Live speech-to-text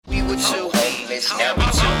were too homeless, now we too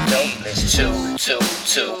dopeness.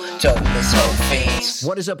 Two dopeness whole fiends.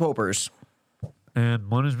 What is up, Hopers? And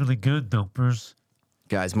one is really good, dopers.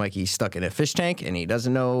 Guys, Mikey's stuck in a fish tank and he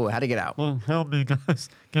doesn't know how to get out. Well, help me, guys.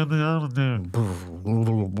 Get me out of there.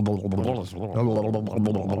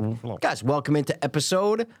 Guys, welcome into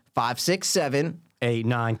episode 567. 8,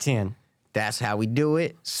 9, 10. That's how we do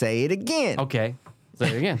it. Say it again. Okay.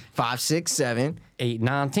 Say it again. 567. 8,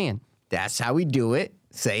 9, 10. That's how we do it.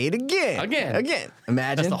 Say it again. Again.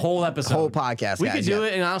 Imagine. That's the whole episode. Whole podcast, We guys, could do yeah.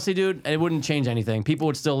 it, and honestly, dude, it wouldn't change anything. People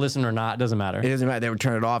would still listen or not. It doesn't matter. It doesn't matter. They would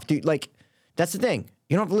turn it off. Dude, like, that's the thing.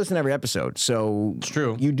 You don't have to listen to every episode. So It's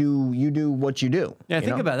true. You do what you do. Yeah, you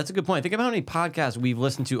think know? about it. That's a good point. Think about how many podcasts we've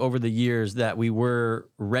listened to over the years that we were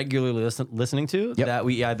regularly listening to Yep. that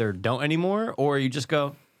we either don't anymore, or you just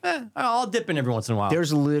go, I'll dip in every once in a while.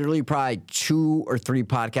 There's literally probably 2 or 3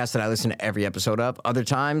 podcasts that I listen to every episode of. Other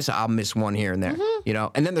times I'll miss one here and there, you know.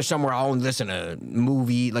 And then there's somewhere I'll listen to a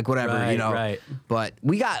movie, like whatever, you Right, know. right. But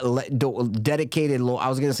we got dedicated. I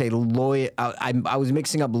was gonna say loyal. I was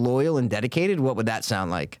mixing up loyal and dedicated. What would that sound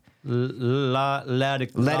like?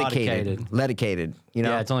 Dedicated. You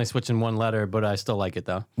know. Yeah, it's only switching one letter, but I still like it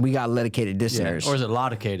though. We got dedicated listeners. Or is it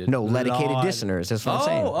laudicated? No, dedicated listeners. That's what I'm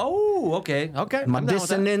saying. Okay. My I'm down with that.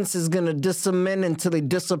 dissonance is gonna discement until he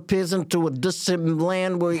disappears into a distant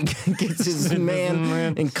land where he gets his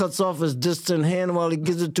man and cuts off his distant hand while he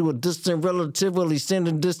gives it to a distant relative while he's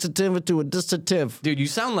sending distantive to a distantive. Dude, you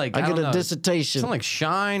sound like I don't get a know, dissertation. You sound like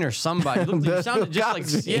Shine or somebody. You sounded just like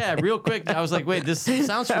Cosby. real quick. I was like, wait, this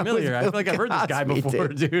sounds familiar. I feel like I've heard this guy Cosby, before,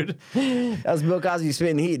 dude. That was Bill Cosby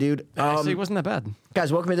spitting heat, dude. Actually, it wasn't that bad.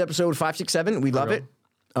 Guys, welcome to episode 567. We love it.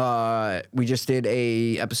 We just did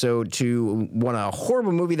a episode to a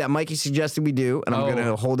horrible movie that Mikey suggested we do, and I'm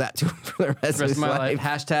gonna hold that to him for the rest of his my life.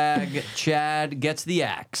 life. Hashtag Chad gets the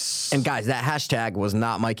axe. And guys, that hashtag was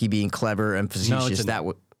not Mikey being clever and facetious.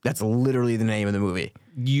 That's literally the name of the movie.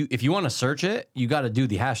 If you want to search it, you got to do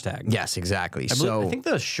the hashtag. Yes, exactly. I think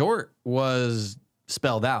the short was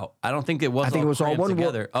spelled out. I don't think it was. I think it was all crammed one word.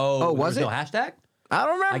 together. Oh, was there it? No hashtag? I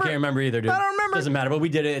don't remember. I can't remember either, dude. I don't remember. Doesn't matter, but we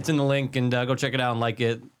did it. It's in the link, and go check it out and like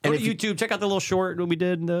it. Go to YouTube. Check out the little short that we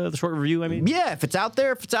did, the short review. I mean, Yeah, if it's out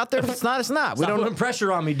there, if it's out there. If it's not, it's not. We stop don't. putting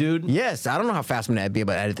pressure on me, dude. Yes, I don't know how fast I'm gonna be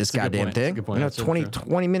able to edit this a good goddamn point. That's a thing. good point. You know, That's so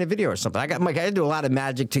 20-minute video or something. I gotta do a lot of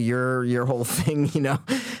magic to your whole thing. You know,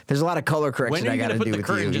 there's a lot of color correction When are I you gotta gonna put do the with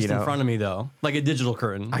curtain you. just You know, in front of me though, like a digital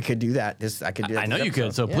curtain? I could do that. I could do that. I know this you could,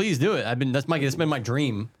 episode. so please do it. That's been my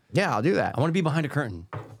dream. Yeah, I'll do that. I want to be behind a curtain.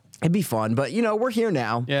 It'd be fun, but you know, we're here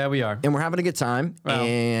now. Yeah, we are. And we're having a good time, Well,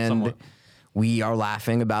 and somewhat. we are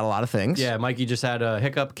laughing about a lot of things. Yeah, Mikey just had a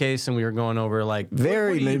hiccup case, and we were going over like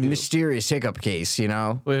Very what do you do? mysterious hiccup case, you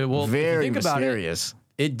know. Well, if you very think about it, mysterious.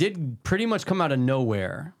 It did pretty much come out of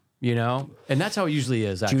nowhere, you know, and that's how it usually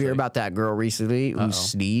is. Did Actually, you hear about that girl recently who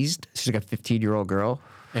sneezed? She's like a 15-year-old girl.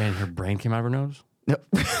 And her brain came out of her nose. No.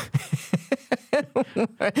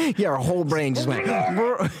 Yeah, her whole brain just went.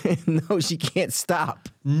 No, she can't stop.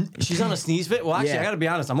 She's on a sneeze fit. Well, actually, Yeah. I got to be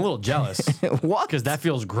honest. I'm a little jealous What? because that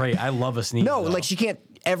feels great. I love a sneeze. No, though. like she can't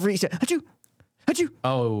every. Achoo, achoo.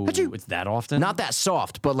 Oh, Achoo. it's that often. Not that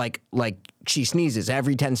soft, but like she sneezes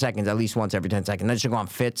every 10 seconds, at least once every 10 seconds. Then she'll go on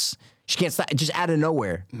fits. She can't stop. Just out of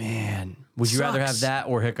nowhere. Man, would you rather have Sucks. that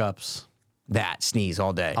or hiccups? That sneeze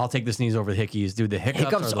all day. I'll take the sneeze over the hickeys, dude. The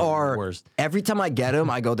Hiccups are are the worst. every time I get them,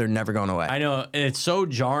 I go, they're never going away. I know, and it's so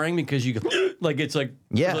jarring because you go like it's like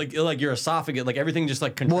Yeah. like your esophagus, like everything just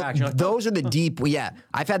like Well, contracts. You're like, those are the deep. Yeah,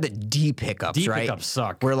 I've had the deep hiccups. Deep right? hiccups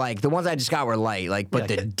suck. Where like the ones I just got were light, but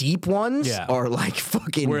Yeah. the deep ones Yeah. are like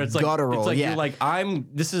fucking where it's like guttural. it's like yeah, you're like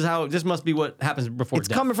this must be what happens before it's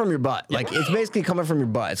death. coming from your butt. Like it's basically coming from your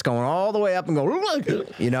butt. It's going all the way up and going,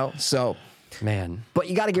 you know. So, Man, but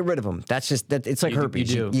you got to get rid of them. That's just that. It's like You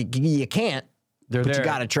herpes. do. You can't. they're But there. you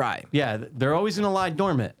got to try. Yeah, they're always gonna lie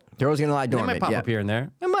dormant. They're always gonna lie They dormant. might pop yeah. up here and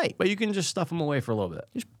there, It might. but you can just stuff them away for a little bit.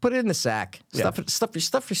 Just put it in the sack. Yeah. Stuff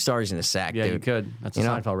your stars in the sack, Yeah, dude. you could. That's a You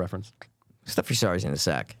know? Seinfeld reference, Stuff your stars in the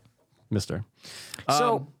sack. Mister.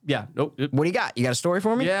 So- yeah, nope. What do you got? You got a story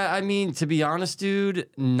for me? Yeah, I mean, to be honest, dude,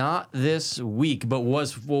 not this week, but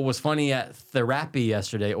what was funny at therapy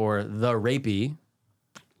yesterday, or the rapey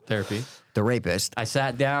therapy. The rapist. I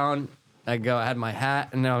sat down, I had my hat,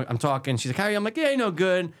 and now I'm talking. She's like, "How are you?" I'm like, "Yeah, you know,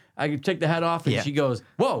 good." I take the hat off, and Yeah. she goes,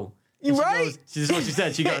 "Whoa." You And she right? goes- This is what she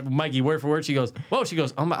said. She goes, Mikey, word for word. She goes, "Whoa." She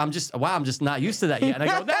goes, "I'm just not used to that yet." And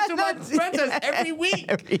I go, "That's what my friend says every week."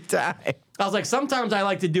 Every time. I was like, sometimes I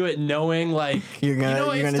like to do it knowing, like, You're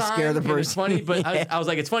gonna it's scare the time, and It's person. funny, but I was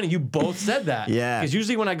like, it's funny. You both said that. Yeah. Because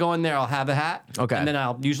usually when I go in there, I'll have a hat. Okay. And then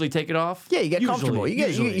I'll usually take it off. Yeah, you get Usually, comfortable.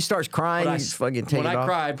 usually. You start crying. But You just fucking take when it I off.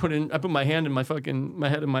 cry, I put my hand in my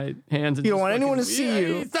head in my hands. And You don't just want anyone to fucking- see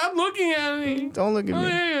you. Stop looking at me. Don't look at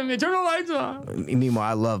me. At me. Turn the lights on. Meanwhile,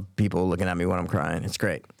 I love people looking at me when I'm crying. It's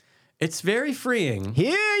great. It's very freeing.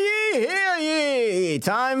 Hear ye!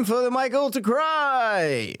 Time for the Michael to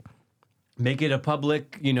cry. Make it a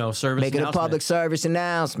public, service. Make it a announcement. public service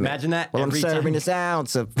announcement. Imagine that While I'm every serving time. this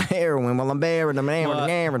ounce of heroin while I'm bearing them,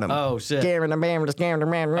 What? Oh, shit.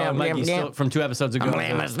 Oh, Mikey, still from 2 episodes ago.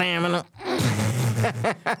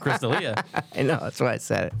 Crystalia. I know, that's why I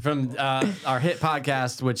said it. From our hit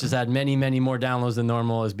podcast, which has had many, many more downloads than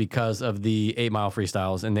normal, is because of the 8 Mile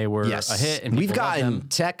freestyles, and they were a hit. And we've people love gotten them.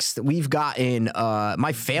 text. We've gotten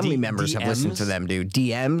my family members have listened to DMs? them, dude.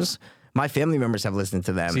 DMs. My family members have listened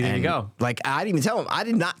to them. See, there you and, go. Like, I didn't even tell them. I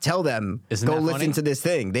did not tell them, Isn't go that listen funny? to this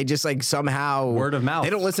thing. They just, like, somehow. Word of mouth. They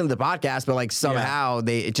don't listen to the podcast, but, like, somehow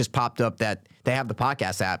it just popped up that they have the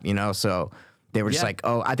podcast app, So they were just Yeah. like,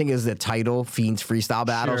 oh, I think it was the title, Fiends Freestyle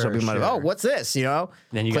Battle. So Sure, people might sure. oh, what's this,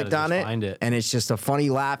 Then you clicked gotta on just it, find it. and it's just a funny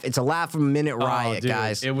laugh. It's a laugh a minute Oh, riot, dude,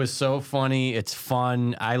 guys. It was so funny. It's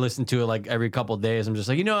fun. I listen to it like every couple of days. I'm just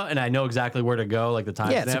like, and I know exactly where to go, like the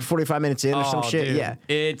time. Yeah, it's like 45 minutes in or some shit. Dude, Yeah.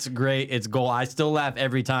 It's great. It's gold. I still laugh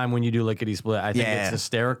every time when you do Lickety Split. I think Yeah. it's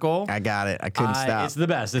hysterical. I got it. I couldn't stop. It's the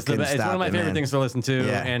best. It's the Couldn't best. It's one stop of my it, favorite man. things to listen to.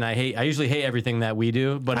 Yeah. And I usually hate everything that we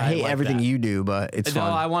do, but I hate like everything that. you do, but it's No,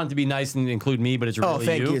 fun. I want it to be nice and include me, but it's really Oh,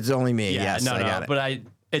 thank you. It's only me. Yeah, Yes, no, I no, got it. but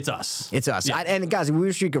it's us. It's us. Yeah. And guys, we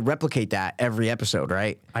wish we could replicate that every episode,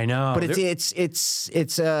 right? I know. But it's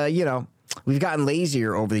we've gotten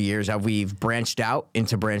lazier over the years. How we've branched out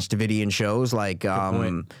into Branch Davidian shows like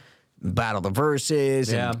point. Battle the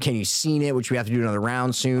Verses Yeah. and Can You Seen It, which we have to do another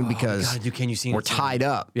round soon because gotta do Can You Seen It we're soon. tied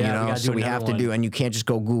up. Yeah, we gotta so do we another have to one. do, and you can't just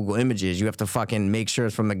go Google Images. You have to fucking make sure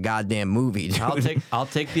it's from the goddamn movie. dude. I'll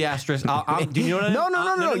take the asterisk. Do you know what?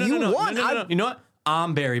 No, you won. No. You know what?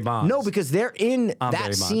 I'm Barry Bonds. No, because they're in Barry that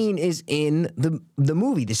Bonds. scene is in the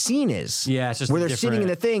movie. The scene is Yeah, it's just where a they're sitting in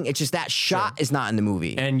different- the thing. It's just that shot is not in the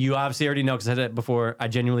movie. And you obviously already know because I said it before. I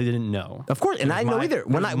genuinely didn't know. Of course, and It was I know either. It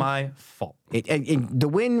was my fault. The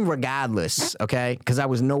win regardless, okay? Because I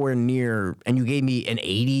was nowhere near, and you gave me an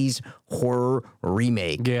 '80s horror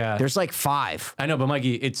remake. Yeah. there's like 5. I know, but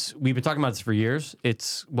Mikey, we've been talking about this for years.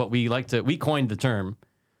 It's what we coined the term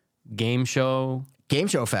game show Game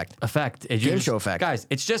show effect. effect. Game show effect. Guys,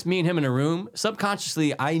 it's just me and him in a room.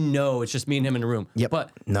 Subconsciously, I know it's just me and him in a room. Yep.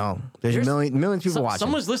 But no, there's here's- millions of people watching.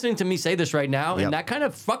 someone's listening to me say this right now, Yep. and that kind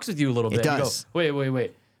of fucks with you a little bit. It You go, does.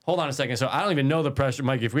 wait. Hold on a second. So I don't even know the pressure,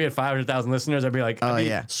 Mikey. If we had 500,000 listeners, I'd be like, I'd be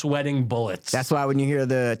yeah. sweating bullets. That's why when you hear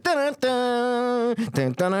the come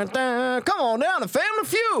on down to Family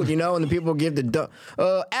Feud, and the people give the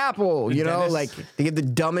Apple, Dennis. like they give the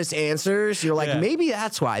dumbest answers. You're like, Yeah. maybe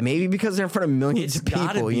that's why. Maybe because they're in front of millions of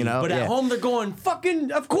Gotta people, be. But Yeah. at home, they're going,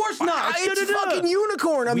 fucking, of course not. It's Da-da-da. fucking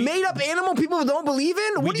unicorn, a made-up animal people don't believe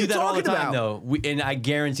in. We What are do you that all the talking time, about? though. And I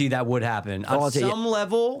guarantee that would happen. Oh, I'll On tell you- some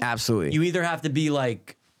level, Absolutely. you either have to be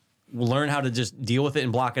like, learn how to just deal with it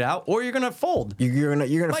and block it out, or you're going to fold. You're gonna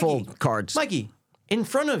Mikey, fold cards. Mikey, in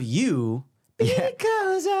front of you,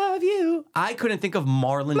 because of you, I couldn't think of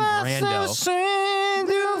Marlon Brando.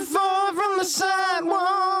 Fall from the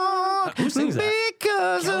sidewalk. Who sings that?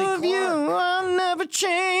 Because Kelly of you, Clark. I'll never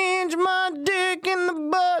change my dick in the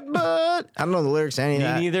butt. But I don't know the lyrics to any of Me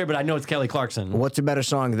that. neither, but I know it's Kelly Clarkson. What's a better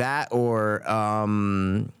song, that or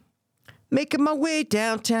Making my way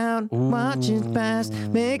downtown, watching past,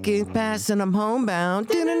 make it past, and I'm homebound.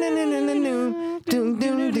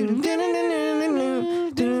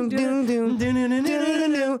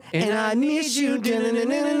 And I miss you,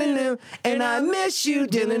 and I miss you,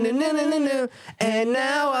 and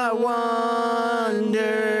now I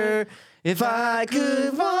wonder if I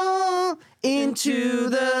could fall into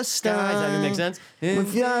the stars. Guys, that even makes sense.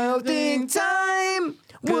 If you think time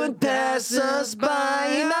would pass us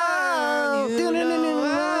by now,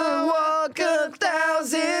 I'd walk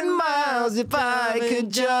 1,000 miles if I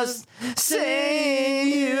could just say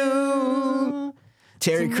you.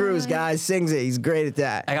 Terry Crews, guys, sings it. He's great at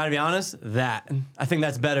that. I gotta be honest, I think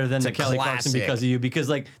that's better than the a Kelly Clarkson classic. because of you, because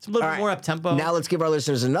like it's a little All bit right, more up tempo. Now let's give our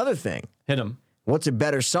listeners another thing. Hit him. What's a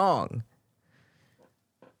better song?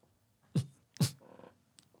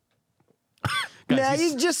 Now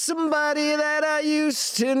you're just somebody that I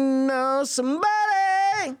used to know. Somebody.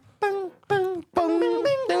 Bang, bang, bang,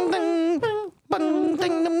 bang, bang, bang, bang, bang,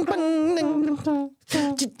 ding, ding, bang, ding, ding, ding.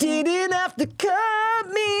 You didn't have to cut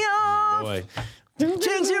me off. Boy.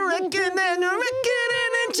 Change your record and a record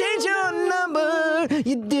and then change your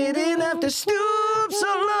You didn't have to stoop so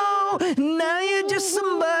low. Now you're just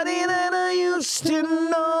somebody that I used to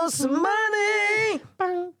know. Somebody.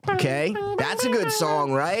 Okay, that's a good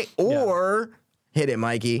song, right? Or hit it,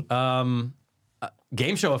 Mikey.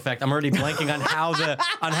 Game show effect. I'm already blanking on how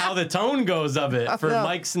the tone goes of it for no.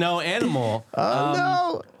 Mike Snow Animal.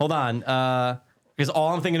 No. Hold on. Because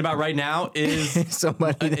all I'm thinking about right now is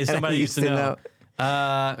Somebody that somebody I used to know.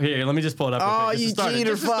 Here, let me just pull it up. real Oh, quick, just you to start it,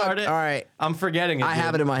 cheater just to fuck. start it. All right. I'm forgetting it. I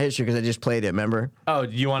have it in my history because I just played it, remember? Oh,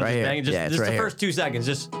 do you want Right to here. bang it? Just, Yeah, it's just right the here. first 2 seconds.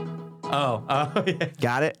 Just. Oh, yeah.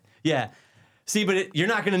 Got it? Yeah. See, but you're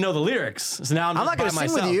not going to know the lyrics. So now I'm not just going by to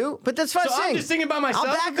sing myself. with you, but that's fine. So sing. I'm just singing by myself.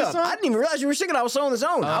 I'll with back this up. song? I didn't even realize you were singing. I was on his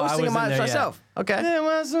own. I was singing wasn't there, myself. Okay. There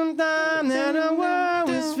was some time that the world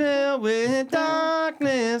was filled with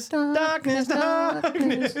darkness, darkness,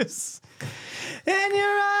 darkness. In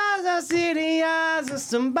your eyes, I see the eyes of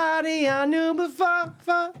somebody I knew before,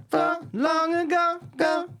 long ago,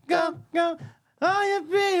 go. Are you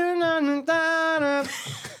free on the tied up?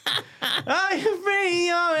 Are you free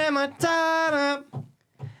or am I tied up?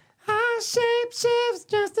 Our shape shifts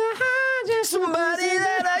just to hide just Somebody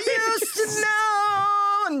that I used to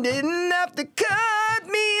know and didn't have to cut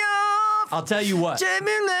me off. I'll tell you what.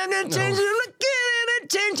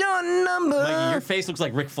 Change your number. Mikey, your face looks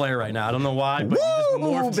like Ric Flair right now. I don't know why, but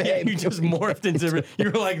Woo, babe. you just morphed into.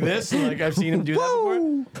 You were like this, and like I've seen him do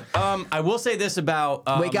that before. I will say this about.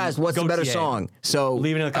 Wait, guys, what's the better Gautier. song? So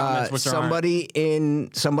Leave it in the comments which there somebody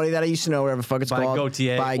that I used to know, whatever the fuck it's By called,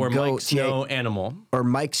 Gautier or Mike Snow Animal. or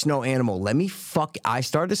Mike Snow Animal. Let me I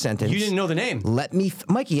started a sentence. You didn't know the name. Let me,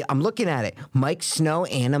 Mikey. I'm looking at it. Mike Snow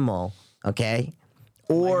Animal. Okay.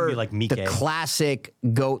 Or be like Mike. the classic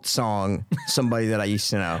goat song, somebody that I used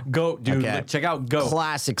to know. Goat, dude. Okay. Check out Goat.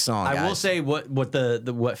 Classic song. I will guys. say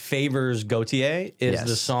what favors Gautier is Yes.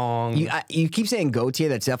 the song. You keep saying Gautier.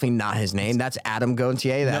 That's definitely not his name. That's Adam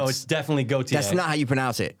Gautier. no, it's definitely Gautier. that's not how you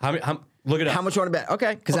pronounce it. Look it up. How much you want to bet?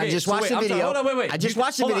 Okay, because I Okay, just so watched wait, the I'm sorry, video. hold on, wait. I just You-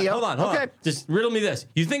 watched the hold on, video. Hold on. Okay. Just riddle me this.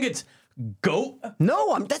 You think it's Goat?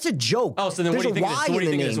 No, that's a joke. Oh, so then what do you think it is? So what do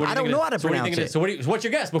you think it is? I don't know how to pronounce it. So what's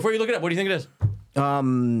your guess? Before you look it up, what do you think it is?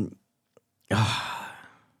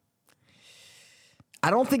 I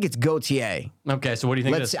don't think it's Gautier. Okay, so what do you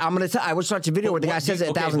think Let's. it is? I'm gonna. I watched the video where the guy says it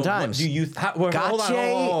 1,000 times. What do you? Hold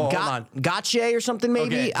on. Gotcha or something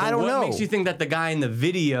maybe. Okay, so I don't what know. makes you think that the guy in the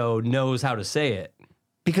video knows how to say it?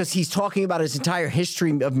 Because he's talking about his entire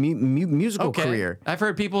history of musical career. I've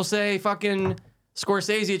heard people say fucking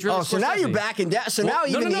Scorsese. It's really Oh, so now Scorsese. you're backing down. So now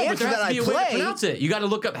even the but answer there has that to I be a way to play. pronounce it. You got to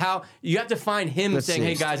look up how. You have to find him Let's saying, see.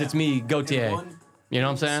 "Hey guys, it's me, Gautier." You know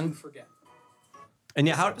what I'm saying? Forget. And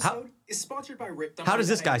yeah, how Episode is sponsored by Rick. how does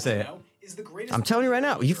this guy say it? Is the greatest I'm telling you right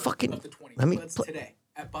now, you of fucking- the 20s. let me Let's pl- today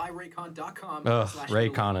at buyraycon.com. Ugh,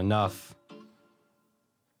 Raycon, enough.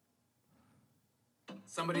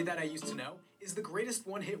 Somebody that I used to know is the greatest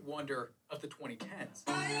one-hit wonder of the 2010s.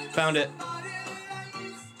 Found it.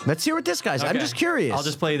 Let's hear what this guy's. I'm Okay. just curious. I'll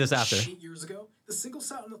just play this after. 8 years ago, the single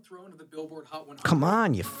sat on the throne of the Billboard Hot 100. Come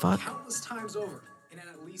on, you fuck. Countless times over, and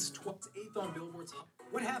at least 12th, 8th on Billboard's Hot.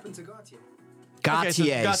 What happened to Gautier?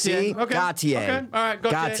 Gautier. Okay, so See? Okay. Gautier. Okay. All right.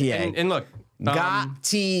 Gautier. Gautier. And look.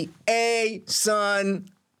 Gautier, son.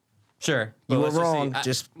 Sure. You were let's just see. wrong.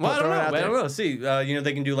 Just well, I don't throw it know. out I there. don't know. See, you know,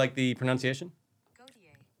 they can do like the pronunciation.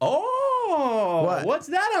 Oh, What? What's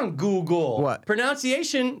that on Google? What?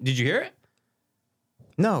 Pronunciation? Did you hear it?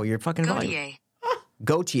 No, you're fucking volume. Gautier.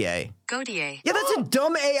 Gautier. Gautier. Yeah, that's a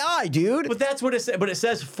dumb AI, dude. But that's what it says. But it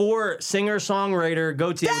says for singer-songwriter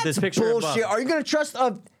Gautier with this That's picture bullshit. above. Are you gonna trust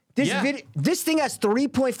this Yeah. video? This thing has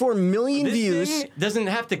 3.4 million This views. thing doesn't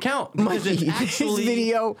have to count because Mikey, it's actually. this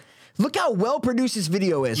video. Look how well produced this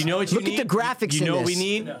video is. You know what you Look need? at the graphics. You know in what we this.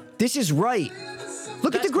 need? This is right.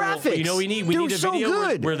 Look at That's the cool, graphics. but you know what we need? We They're need a so video where,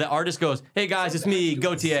 good. where the artist goes, "Hey guys, it's me,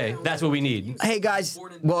 Gautier." That's what we need. Hey guys,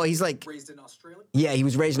 well he's like, Raised in Australia? yeah, he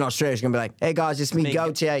was raised in Australia. He's gonna be like, hey guys, it's me, Me.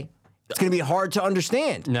 Gautier. It's gonna be hard to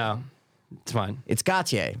understand. No, it's fine. It's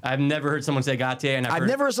Gautier. I've never heard someone say Gautier, and I've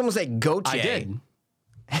never heard someone say Gautier. I did.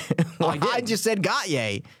 Well, I did. I just said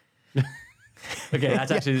Gautier. Okay,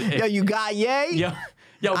 that's actually. Yo, you got yay?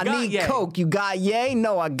 Yo, I need Gautier. Coke. You got yay?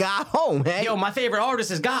 No, I got home, man. Yo, my favorite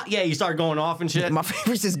artist is Gautier. You start going off and shit. My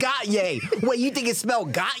favorite is got yay. Wait, you think it's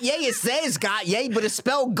spelled got yay? It says got yay, but it's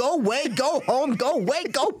spelled go away, go home, go away,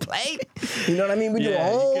 go play. You know what I mean? We do a Yeah,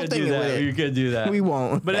 whole you could thing do with that. it. You could do that. We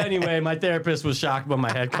won't. But anyway, my therapist was shocked by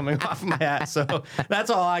my head coming off my hat. So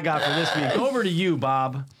that's all I got for this week. Over to you,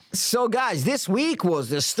 Bob. So, guys, this week was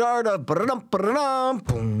the start of ba-dum ba-dum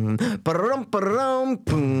boom, ba-dum ba-dum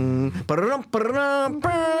boom, ba-dum ba-dum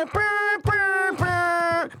ba ba ba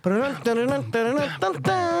ba ba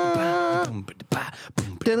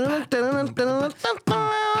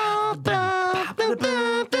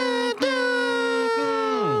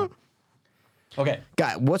Okay.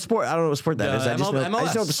 God, what sport? I don't know what sport that is. I just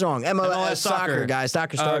know the song. MLS soccer, guys.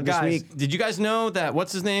 Soccer started this guys, week. did you guys know that,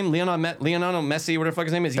 what's his name? Leonardo Messi, whatever the fuck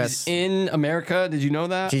his name is. He's in America. Did you know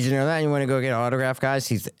that? Did you know that? You want to go get an autograph, guys?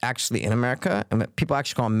 He's actually in America. And people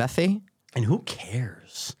actually call him Messi. And who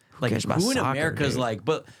cares? Like, cares about who in soccer, America's dude? like,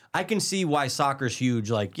 but I can see why soccer's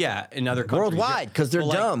huge. Like, yeah, in other countries. Worldwide, 'cause they're But,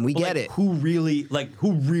 like- dumb. We but, get like, it.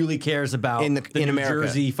 Who really cares about In the in New America,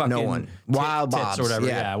 Jersey fucking no one. Wild tits Bobs, or whatever?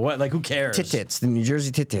 yeah. Yeah. What? Like, who cares? Tits, the New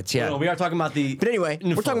Jersey tits. Yeah. No, we are talking about the. But anyway,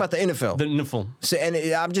 we're talking about the NFL. The NFL. So, and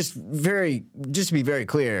I'm just to be very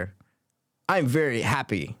clear, I'm very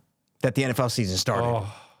happy that the NFL season started.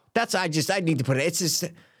 Oh. I need to put it. It's just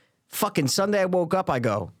fucking Sunday. I woke up. I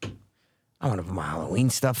go, I want to put my Halloween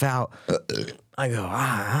stuff out. I go,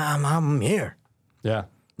 I'm here. Yeah.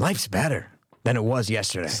 Life's better than it was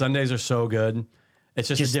yesterday. Sundays are so good. It's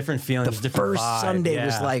just a different feeling. The It's a different first vibe. Sunday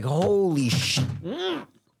was Yeah. like, holy shit.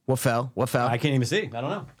 What fell? I can't even see. I don't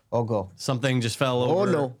know. Oh, go. Something just fell Oh,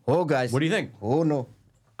 over. no. Oh, guys. What do you think? Oh, no.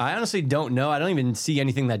 I honestly don't know. I don't even see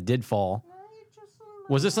anything that did fall.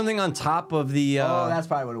 Was there something on top of the? Oh, that's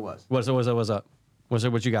probably what it was. What's up? What's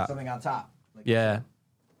it? What you got? Something on top. Like, Yeah.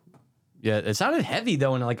 Yeah, it sounded heavy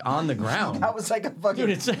though, and like on the ground. That was like a fucking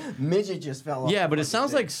Dude, it's- midget just fell off. Yeah, the but it fucking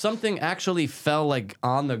sounds thing. like something actually fell like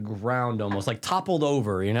on the ground almost, like toppled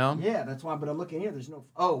over, you know? Yeah, that's why. But I'm looking here. There's no.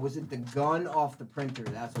 Oh, was it the gun off the printer?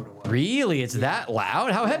 That's what it was. Really? It's that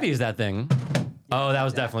loud? How heavy is that thing? Oh, that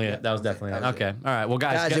was definitely it. That was definitely it. Okay. All right. Well,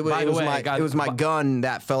 guys, Guys, by the way, it was my gun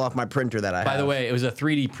that fell off my printer that I. By the way, it was a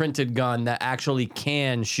 3D printed gun that actually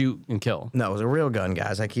can shoot and kill. no, it was a real gun,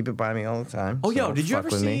 guys. I keep it by me all the time. Oh, so yo, don't did you fuck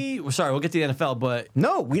ever with me. see? Sorry, we'll get to the NFL, but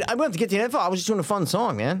No, I went to get the NFL. I was just doing a fun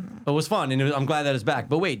song, man. it was fun, and I'm glad that it's back.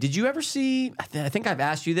 But wait, did you ever see? I think I've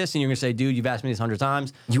asked you this, and you're gonna say, "Dude, you've asked me this 100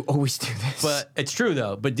 times." You always do this. But it's true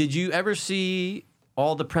though. But did you ever see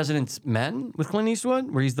All the President's Men with Clint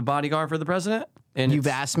Eastwood, where he's the bodyguard for the president? And you've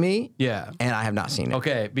it's- asked me, yeah. and I have not seen it.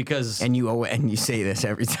 Okay, because And you say this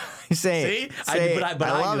every time. You say See? it. I- Say but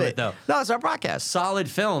I love do it, though. No, it's our podcast. solid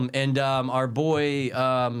film, and our boy,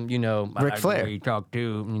 Ric Flair. We talked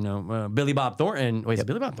to Billy Bob Thornton. Wait, is it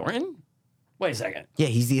Billy Bob Thornton? Wait a second. Yeah,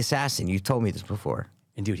 he's the assassin. You told me this before.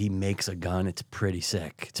 And dude, he makes a gun. It's pretty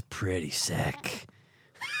sick.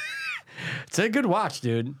 It's a good watch,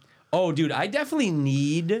 dude. Oh, dude, I definitely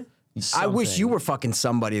need. I wish you something. were fucking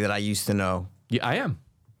somebody that I used to know. Yeah, I am.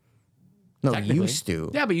 No, Technically. used to.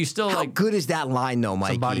 Yeah, but you still How like good is that line though,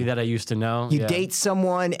 Mikey? somebody that I used to know. You Yeah. date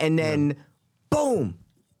someone and then boom,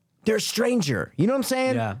 they're a stranger. You know what I'm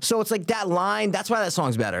saying? Yeah. So it's like that line. That's why that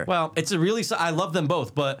song's better. Well, it's a really. I love them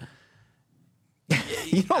both, but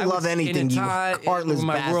you don't love anything, you heartless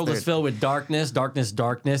My world is bastard. filled with darkness.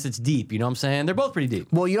 It's deep. You know what I'm saying? They're both pretty deep.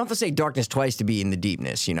 Well, you don't have to say darkness twice to be in the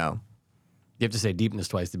deepness, you know. You have to say deepness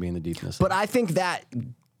twice to be in the deepness. But I think that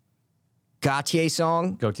Gautier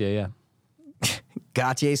song,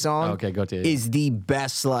 Gautier, song, Okay, Gautier. is the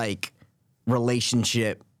best like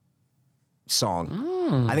relationship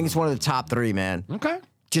song. I think it's one of the top 3, man. yeah. Okay.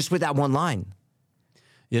 Just with that one line.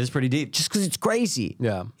 Yeah, it's pretty deep. Just because it's crazy.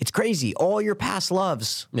 Yeah. It's crazy. All your past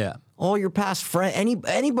loves. Yeah. All your past friends,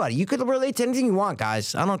 anybody. You could relate to anything you want,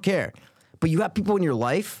 guys. I don't care. But you have people in your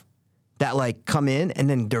life that like come in and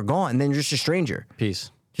then they're gone, and then you're just a stranger.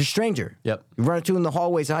 Peace. Just a stranger. Yep. You run into in the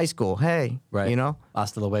hallways of high school. Hey, Right. You know,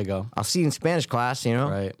 Hasta luego. I'll see you in Spanish class. You know,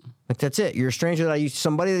 Right. Like that's it. You're a stranger that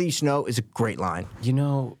somebody that you used to know is a great line. You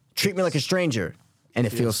know, Treat me like a stranger, and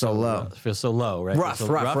it feels so low. It feels so low, right? Rough, Feels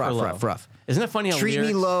so rough, or low? rough. Isn't it funny how Treat me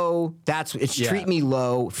lyrics- low. Yeah. Treat me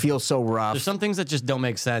low. Feels so rough. There's some things that just don't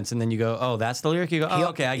make sense, and then you go, "Oh, that's the lyric." You go, "Oh,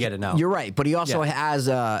 okay, I get it now." You're right, but he also Yeah.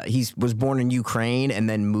 has he was born in Ukraine and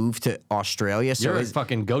then moved to Australia. So You're a his,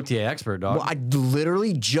 fucking Gautier expert, dog. well, I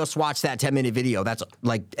literally just watched that 10-minute video. That's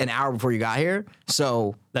like an hour before you got here.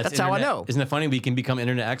 So that's how I internet- know. Isn't it funny? We can become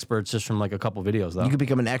internet experts just from like a couple videos, though. You could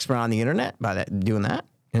become an expert on the internet by doing that.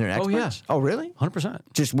 Internet Oh, expert? yes. Oh, really? 100%.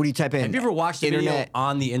 Just what do you type in? Have you ever watched a video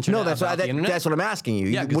on the internet? No, that's about what the internet? that's what I'm asking you.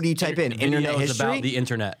 Yeah, What do you type in? Internet videos history. about the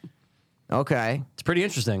internet. Okay. It's pretty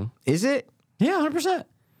interesting. Is it? Yeah, 100%.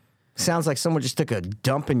 Sounds like someone just took a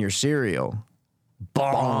dump in your cereal.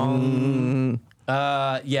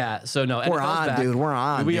 Yeah. So no, We're NFL's on, back. dude. We're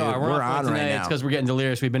on, We dude. are. We're We're on on tonight. right It's now. because we're getting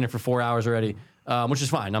delirious. We've been here for 4 hours already, which is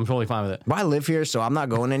fine. I'm totally fine with it. Well, I live here, so I'm not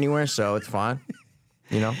going anywhere, so it's fine.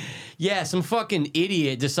 You know? Yeah, some fucking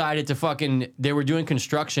idiot decided to fucking. They were doing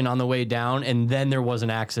construction on the way down, and then there was an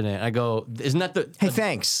accident. I go, isn't that the? Hey,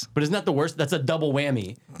 thanks. But isn't that the worst? That's a double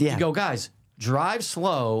whammy. Yeah. You go, guys, drive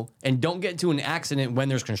slow and don't get into an accident when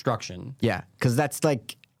there's construction. Yeah, because that's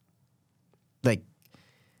like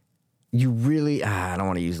you really, I don't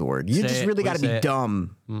want to use the word. You Say just it. really Please got to say be it.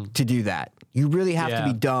 dumb to do that. You really have to be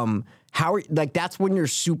Yeah. dumb. That's when you're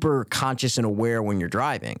super conscious and aware when you're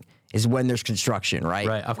driving, is when there's construction, right?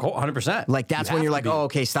 Right, of course, 100%. Like that's when you're like, oh,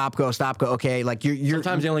 okay, stop, go. Okay, like you're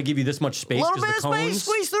Sometimes they only give you this much space. little 'cause bit the of space, cones-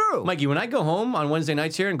 squeeze through. Mikey, when I go home on Wednesday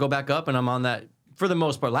nights here and go back up and I'm on that, for the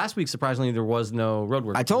most part, last week, surprisingly, there was no road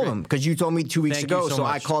work. I told him because you told me 2 weeks Thank you ago, so so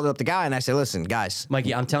I much. called up the guy and I said, listen, guys,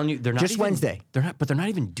 Mikey, I'm telling you, they're not Just even, Wednesday. But they're not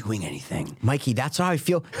even doing anything. Mikey, that's how I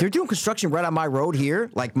feel. They're doing construction right on my road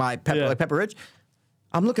here, like like Pepper Ridge.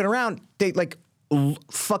 I'm looking around, they like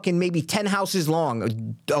fucking maybe 10 houses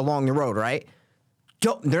long along the road, right?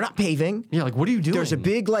 They're not paving. Yeah, like what are you doing? There's a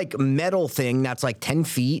big like metal thing that's like 10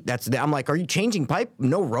 feet. I'm like, are you changing pipe?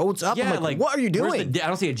 No roads up. Yeah, I'm like, what are you where's doing? I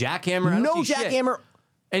don't see a jackhammer. I don't No see shit. jackhammer.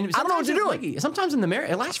 And I don't know what you're sometimes, doing. Mikey, sometimes in the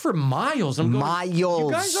it lasts for miles. I'm going, Miles. You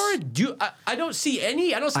guys aren't I don't see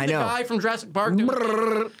any. I don't see I the know. guy from Jurassic Park.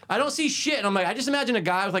 I don't see shit. And I'm like, I just imagine a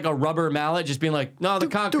guy with like a rubber mallet just being like, no, the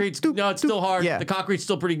concrete's, no, it's still hard. Yeah. The concrete's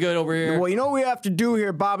still pretty good over here. Well, you know what we have to do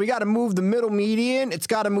here, Bob? We got to move the middle median. It's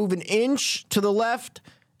got to move an inch to the left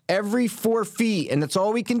every 4 feet, and that's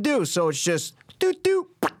all we can do. So it's just doot.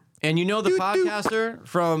 And you know the Doot, doot. podcaster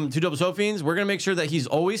from Two Double Sofiends, we're going to make sure that he's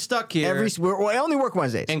always stuck here I only work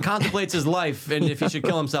Wednesdays. and contemplates his life and if he should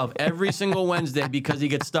kill himself every single Wednesday because he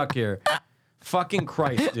gets stuck here. Fucking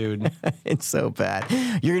Christ, dude. It's so bad.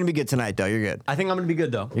 You're gonna be good tonight, though. You're good. I think I'm going to be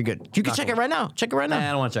good, though. You're good. You can check it right now. Check it right Nah, now.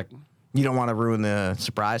 I don't want to check. You don't want to ruin the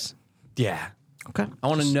surprise. Yeah. Okay. I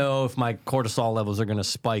want to know if my cortisol levels are going to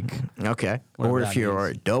spike. Okay. Whatever Or that if your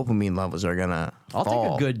means. dopamine levels are gonna I'll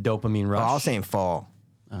fall. take a good dopamine rush. Oh, I was saying fall.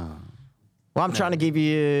 Well, I'm trying to give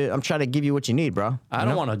you what you need, bro. I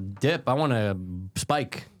don't want a dip. I want a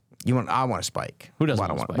spike. I want a spike. Who doesn't Well, I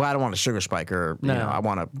don't want a spike? Well, I don't want a sugar spike or No. I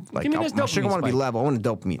want to like Give me a nice my sugar dopamine want to be spike. level. I want a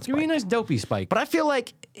dopamine Give me a spike. nice dopey spike. But I feel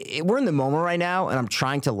like we're in the moment right now, and I'm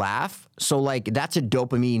trying to laugh. So like that's a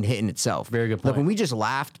dopamine hit in itself. Very good Like point. when we just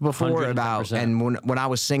laughed before 110%. and when I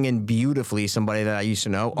was singing beautifully, somebody that I used to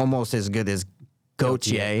know, almost as good as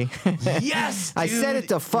Gautier. Yes, I said dude. it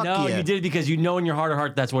to fuck No, you. you did it because you know in your heart of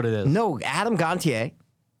heart that's what it is. No, Adam Gontier.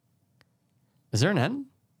 Is there an N?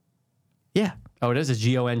 Yeah, Oh, it is. It's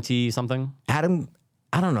G-O-N-T something. Adam.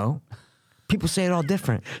 I don't know. People say it all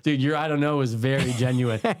different. Dude, your I don't know is very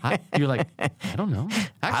genuine. You're like, I don't know.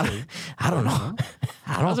 Actually, I don't know.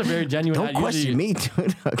 that was a very genuine. Don't question me,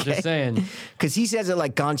 dude. Okay. Just saying. Because he says it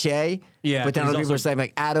like Gontier. Yeah, But then he's other people also- are saying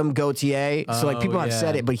like Adam Gautier. So like people Oh, have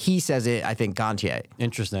said yeah. it, but he says it, I think, Gontier.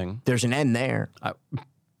 Interesting. There's an N there.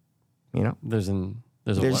 You know? There's a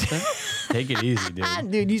what there? Take it easy, dude.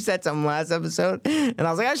 Dude, you said something last episode, and I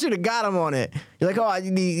was like, I should have got him on it. You're like, oh, I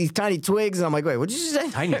need these tiny twigs. And I'm like, wait, what'd you say?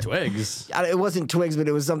 Tiny twigs. It wasn't twigs, but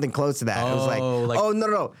it was something close to that. It was like, Oh, like- oh, no.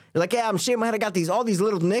 You're like, yeah, I'm shaving my head. I got all these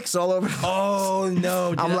little nicks all over. Oh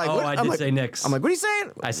no! I'm like, what? I I'm did like- say Knicks. I'm like, what are you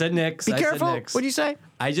saying? I said Knicks. Be I said careful. Knicks. What'd you say?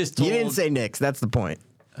 I just told. You didn't say nicks. That's the point.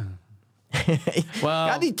 Well,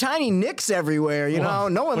 Got these tiny nicks everywhere, you know?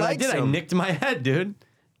 No one when likes I did. them. I nicked my head, dude.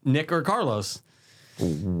 Nick or Carlos.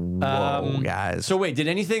 Whoa, guys. So wait, did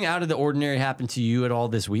anything out of the ordinary happen to you at all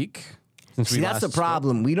this week? Since See, that's the last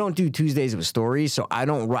problem. We don't do Tuesdays with stories, so I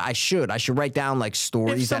don't. I should write down like spoke?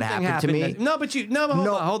 If stories that something happened to me. that- no,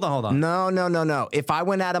 but hold on. No. If I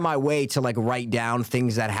went out of my way to like write down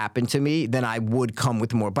things that happened to me, then I would come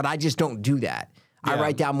with more. But I just don't do that. I Yeah.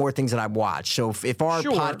 write down more things that I watch. So if our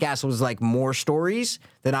Sure. podcast was like more stories,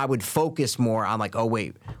 then I would focus more on like, oh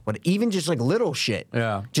wait, what? Even just like little shit.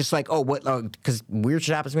 Yeah. Just like, oh what? Because weird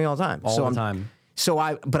shit happens to me all the time. All the time. So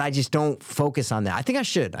but I just don't focus on that. I think I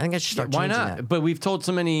should start Why changing not? that. But we've told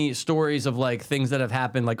so many stories of like things that have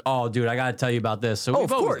happened. Like, oh, dude, I got to tell you about this. So Oh, we've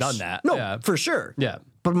of always course. done that. No, yeah. for sure. Yeah.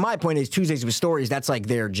 But my point is Tuesdays with stories, that's like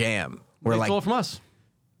their jam. We're They like, stole it from us.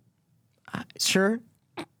 sure.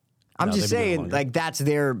 I'm No, just they've been doing it saying, longer. like, that's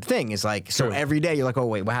their thing. It's like, so True. every day you're like, oh,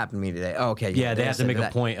 wait, what happened to me today? Oh, okay. Yeah, they have to this, make a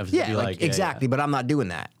that. point of yeah, be like, yeah, exactly. But I'm not doing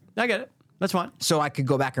that. I get it. That's fine. So I could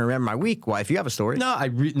go back and remember my week. Why, if you have a story. No, I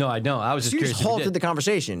don't. I was just you curious. just if you halted did. the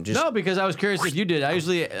conversation. Just, No, because I was curious if you did.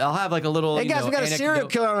 I'll have like a little. hey, guys, we got a serial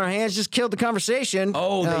killer on our hands. Just killed the conversation.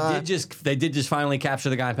 Oh, they did just finally capture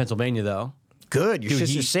the guy in Pennsylvania, though. Good. Your Dude,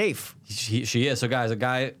 sister's safe. She is. So, guys, a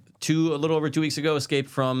guy a little over 2 weeks ago escaped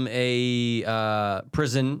from a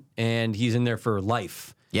prison, and he's in there for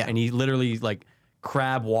life. Yeah. And he literally like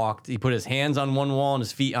crab walked. He put his hands on one wall and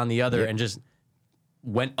his feet on the other, and just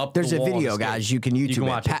went up. There's the a wall and video, escaped. guys. You can YouTube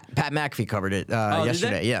watch it. Pat McAfee covered it did they?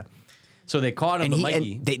 yesterday. Yeah. So they caught him, And but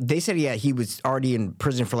he, Mikey. and they said he was already in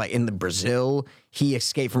prison for like in the Brazil. He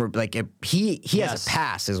escaped from like he has Yes. a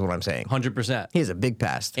past, is what I'm saying. 100%. He has a big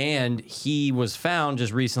past. And he was found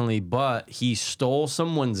just recently, but he stole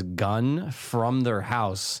someone's gun from their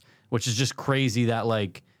house, which is just crazy that,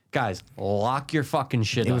 like, guys, lock your fucking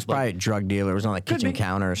shit It up. was probably a drug dealer. It was on like kitchen be.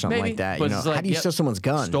 counter or something Maybe. like that. But You know, it's like, how do you yeah, steal someone's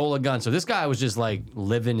gun? Stole a gun. So this guy was just like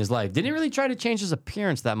living his life. Didn't really try to change his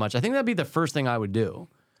appearance that much. I think that'd be the first thing I would do.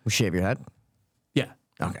 Shave your head? Yeah.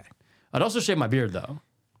 Okay. I'd also shave my beard though.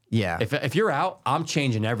 Yeah. If you're out, I'm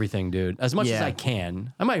changing everything, dude. As much as Yeah. I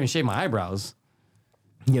can. I might even shave my eyebrows.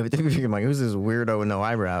 Yeah, but then you're like, who's this weirdo with no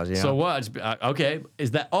eyebrows? You know? So what? Okay.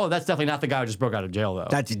 Is that? Oh, that's definitely not the guy who just broke out of jail though.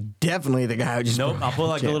 That's definitely the guy who just. Nope. I'll put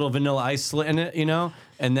like a little Vanilla Ice slit in it, you know,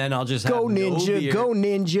 and then I'll just Go have no ninja, beard. go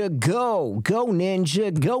ninja, go. Go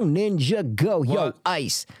ninja, go ninja, go. Yo, What?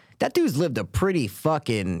 Ice. That dude's lived a pretty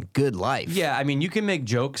fucking good life. Yeah, I mean, you can make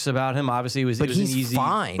jokes about him. Obviously, it was But an he's easy.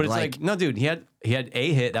 fine, But it's like- like no, dude. He had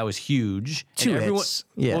a hit that was huge. and Two everyone, hits.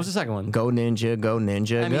 Yeah. What was the second one? Go ninja, go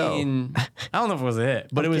ninja, I go. mean, I don't know if it was a hit,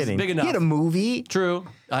 but I'm it was kidding. big enough. He had a movie. True.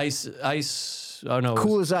 Ice. Oh no. it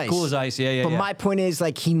Cool was as ice. Cool as ice. Yeah. But my point is,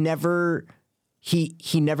 like, he never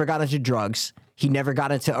got into drugs. He never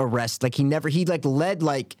got into arrest. Like,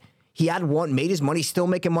 he had made his money, still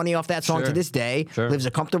making money off that song Sure. to this day. Sure. Lives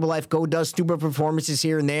a comfortable life, does stupid performances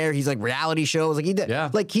here and there. He's like reality shows. Like, Yeah.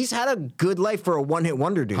 like he's had a good life for a one-hit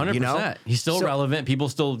wonder dude, 100%. you know? He's still So- relevant. People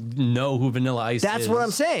still know who Vanilla Ice is. That's what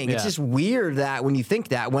I'm saying. It's Yeah. just weird that when you think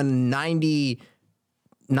that, when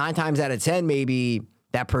 99 times out of 10, maybe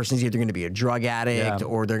that person's either going to be a drug addict Yeah.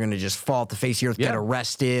 or they're going to just fall off the face of the earth, get Yeah.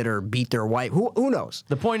 arrested or beat their wife. Who knows?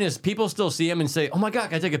 The point is, people still see him and say, "Oh my god,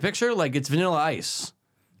 can I take a picture?" Like it's Vanilla Ice.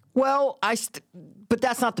 Well, but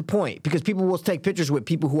that's not the point because people will take pictures with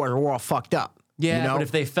people who are all fucked up. Yeah, you know? but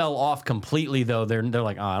if they fell off completely, though, they're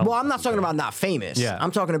like, "Oh, I don't." Well, I'm not talking about not famous. Yeah.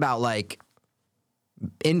 I'm talking about like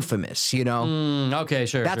infamous, you know? Okay,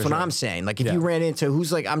 sure. That's sure, what sure. I'm saying. Like if Yeah. you ran into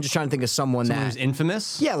I'm just trying to think of someone Someone that who's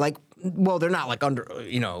infamous. yeah, like well, they're not like under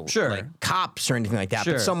Sure. like cops or anything like that,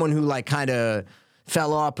 Sure. but someone who like kind of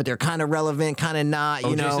fell off, but they're kind of relevant, kind of not, you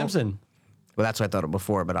O.J. know. Simpson. Well, that's what I thought of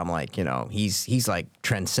before, but I'm like, he's like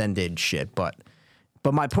transcended shit, but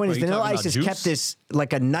my point is, you Vanilla talking Ice has about kept Juice? this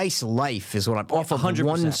like a nice life, is what I'm off of 100%.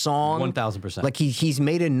 one song, 1000%. Like he's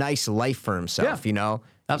made a nice life for himself, Yeah. you know.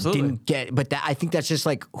 Absolutely. I think that's just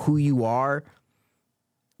like who you are.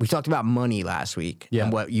 We talked about money last week Yeah.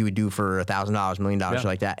 and what you would do for $1,000, $1 million, Yeah.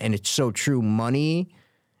 like that, and it's so true. Money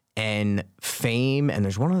and fame, and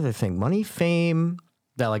there's one other thing: money, fame.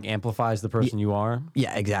 That like amplifies the person you are.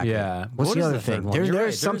 Yeah, exactly. Yeah. What's What the is other the third thing? one? There's You're right, there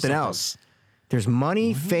there's is something something. else. There's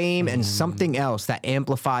money, fame, and something else that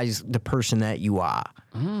amplifies the person that you are.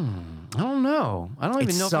 I don't know. I don't even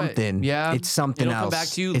It's know. something. Yeah. It's something It'll else. Come back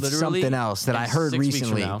to you It's literally something else that in I heard 6 weeks from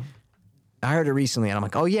recently. now. I heard it recently, and I'm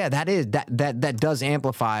like, oh yeah, that does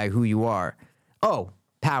amplify who you are. Oh,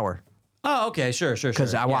 Power. Oh, okay, sure.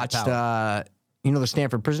 Because I Yeah, watched, Power. the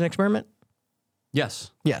Stanford Prison Experiment.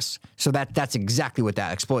 Yes. Yes. So that's exactly what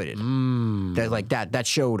that exploited. That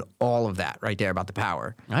showed all of that right there about the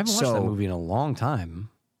power. I haven't watched that movie in a long time.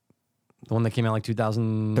 The one that came out like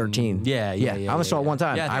 2013. Yeah. I only saw it one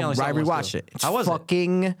time. Yeah, I only saw it once, rewatched too. it. It's How was it?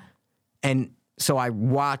 fucking. And so I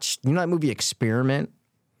watched, that movie Experiment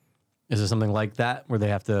Is it something like that where they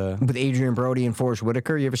have to? with Adrian Brody and Forrest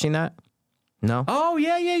Whitaker? You ever seen that? No? Oh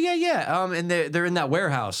yeah. And they're in that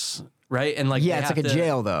warehouse, right? And like Yeah, they it's have like a to-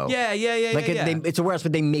 jail, though. Yeah. Like yeah. it's a warehouse,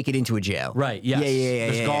 but they make it into a jail. Right. Yes.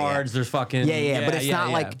 Yeah. There's guards. There's fucking. Yeah. But it's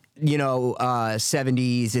not like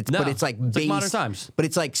 70s. But No, it's like it's like based, modern times. But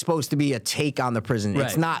it's like supposed to be a take on the prison.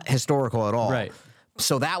 It's Right. not historical at all. Right.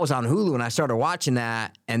 So that was on Hulu, and I started watching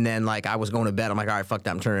that, and then like I was going to bed. I'm like, all right, fuck that,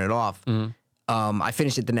 I'm turning it off. I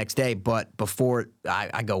finished it the next day, but before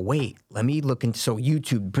I go, wait, let me look into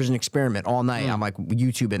YouTube Prison Experiment all night. I'm like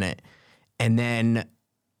YouTubing it, and then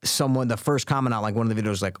the first comment on like one of the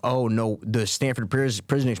videos, like, oh no, the Stanford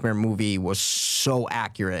Prison Experiment movie was so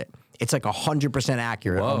accurate. It's like 100%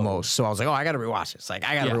 accurate almost. So I was like, oh, I got to rewatch this. Like,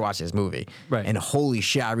 I got to rewatch this movie. Right. And holy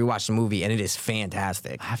shit, I rewatched the movie, and it is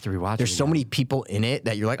fantastic. I have to rewatch. There's so many people in it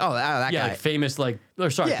that you're like, oh, that Yeah, guy. like famous,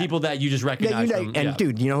 Yeah. people that you just Yeah, recognize. you know, from, and yeah.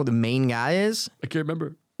 dude, you know who the main guy is? I can't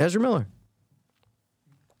remember. Ezra Miller.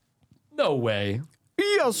 No way.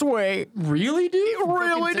 Yes, way. Really, dude? From fucking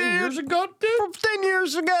Really, 10 dude? years ago, dude? From 10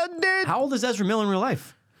 years ago, dude. How old is Ezra Miller in real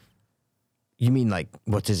life? You mean like,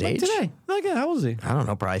 what's his age? Today. Like, how old is he? I don't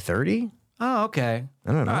know, probably 30. Oh, okay.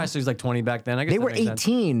 I don't know. All right, so he's like 20 back then. I guess They that were makes sense.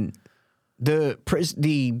 18. The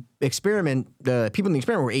experiment, the people in the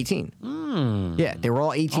experiment were 18. Yeah, they were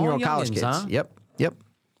all 18-year-old college youngins, kids. huh? Yep.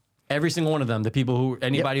 Every single one of them, the people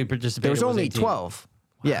anybody who participated. There was only 18. 12.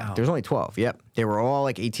 Yeah, Wow. there was only 12. Yep. They were all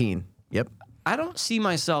like 18. Yep. I don't see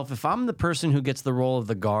myself, if I'm the person who gets the role of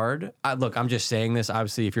the guard, look, I'm just saying this.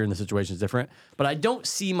 Obviously, if you're in the situation, it's different. But I don't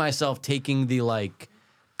see myself taking the, like,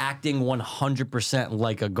 acting 100%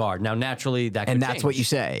 like a guard. Now, naturally, that could And that's change. what you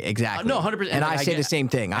say. Exactly. No, 100%. And I I say get- the same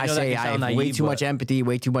thing. I I know that say can I have sound way naive, too but- much empathy,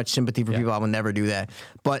 way too much sympathy for people. I will never do that.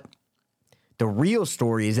 But the real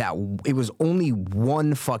story is that it was only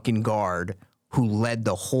one fucking guard who led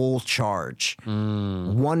the whole charge.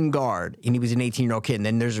 One guard, and he was an 18-year-old kid. And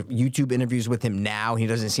then there's YouTube interviews with him now. He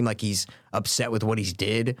doesn't seem like he's upset with what he's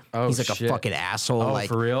did. Oh, he's like shit. a fucking asshole. Oh, like,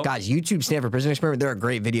 for real? Guys, YouTube Stanford Prison Experiment, there are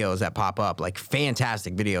great videos that pop up, like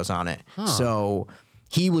fantastic videos on it. So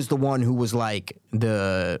he was the one who was like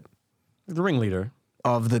The ringleader.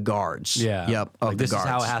 of the guards. Yeah. Yep. Of Like, the this guards. is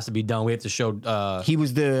how it has to be done. We have to show. He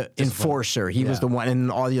was the enforcer. He was Yeah. the one, and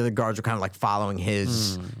all the other guards were kind of like following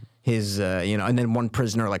his, and then one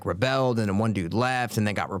prisoner like rebelled, and then one dude left, and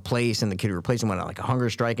then got replaced, and the kid who replaced him went on like a hunger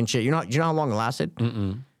strike and shit. You know how long it lasted?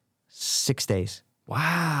 6 days.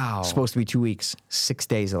 Wow. Supposed to be 2 weeks. 6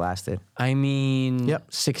 days it lasted. I mean,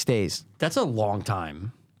 Yep, 6 days. that's a long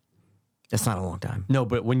time. That's not a long time. No,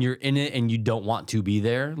 but when you're in it and you don't want to be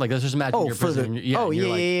there, like let's just imagine Oh, you're for the prison. and you're oh you're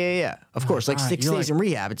yeah, like, yeah. Of course, like all right, 6 you're days like- in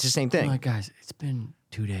rehab. It's the same you're thing. like, guys, it's been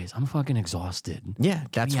 2 days. I'm fucking exhausted. Yeah,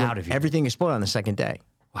 that's me what out of here. everything exploded on the second day.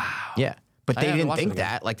 Wow. Yeah, but I they haven't didn't watched it think again.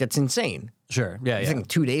 that. Like that's insane. Sure. Yeah. I Yeah. think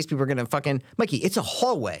 2 days people are gonna fucking Mikey. It's a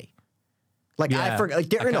hallway. Like I Yeah. forgot. Like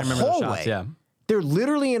they're I in a kinda remember those hallway. shots, yeah. They're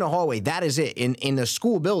literally in a hallway. That is it. In a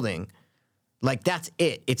school building. Like that's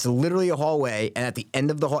it. It's literally a hallway, and at the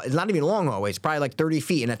end of the hall, it's not even a long hallway. It's probably like 30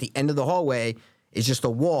 feet, and at the end of the hallway is just a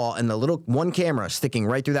wall, and the little one camera sticking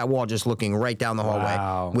right through that wall, just looking right down the hallway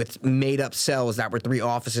Wow. with made up cells that were 3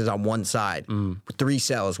 offices on one side, 3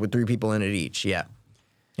 cells with 3 people in it each. Yeah,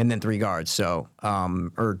 and then 3 guards. So,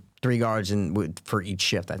 or 3 guards for each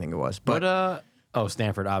shift, I think it was. But Oh,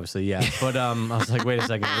 Stanford, obviously, yeah. But I was like, wait a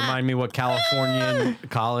second. Remind me what Californian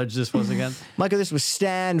college this was again? Michael, this was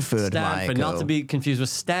Stanford. Stanford, Michael. not to be confused with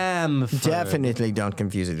Stamford. Definitely don't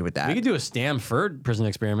confuse it with that. We could do a Stanford prison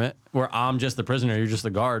experiment where I'm just the prisoner, you're just the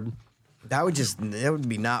guard. That would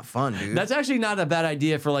be not fun, dude. That's actually not a bad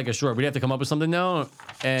idea for like a short. We'd have to come up with something though,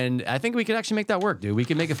 and I think we could actually make that work, dude. We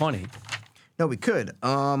could make it funny. No, we could.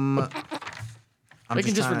 We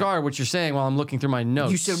can disregard what you're saying while I'm looking through my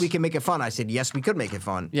notes. You said we can make it fun. I said yes, we could make it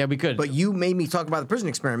fun. Yeah, we could. But you made me talk about the prison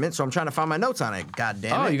experiment, so I'm trying to find my notes on it. God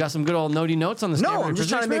damn Oh, it! you got some good old notey notes on the no, Stanford I'm just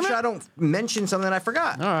prison trying to make sure I experiment? don't mention something that I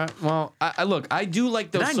forgot. All right. Well, I look. I do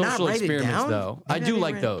like those Did I not social write it experiments, down? though. Maybe I I do didn't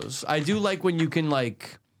like write- those. I do like when you can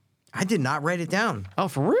like. I did not write it down. Oh,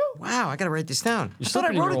 for real? Wow, I gotta write this down. You're I thought I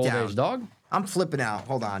slipping in wrote your it old down. age, dog. I'm flipping out.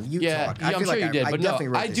 Hold on, you Yeah, talk. yeah, I I'm feel sure like you did, I but no, definitely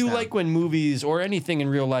wrote I this do down. like when movies or anything in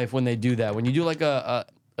real life when they do that. When you do like a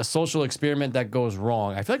social experiment that goes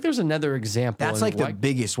wrong. I feel like there's another example. That's and like the why-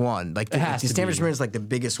 biggest one. Like the has to Stanford be. experiment is like the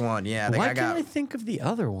biggest one. Yeah, like Why I got. can't I think of the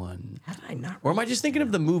other one? How did I not? Or am I just thinking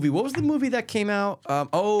of the movie? What was the movie that came out? It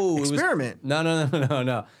was- Experiment.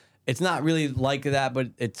 No. It's not really like that, but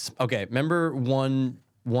it's okay. Remember one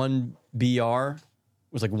BR?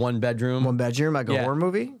 It was like one bedroom. One bedroom, like a Yeah. horror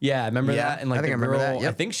movie. Yeah, I remember Yeah, that. And like I think the I remember girl, that, yep.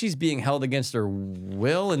 I think she's being held against her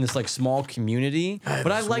will in this like small community.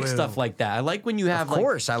 But I like will. stuff like that. I like when you have Of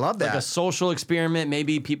course, I love like that. a social experiment.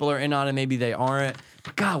 Maybe people are in on it, maybe they aren't.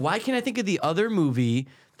 But God, why can't I think of the other movie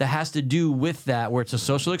that has to do with that, where it's a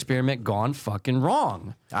social experiment gone fucking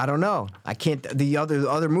wrong? I don't know. I can't. The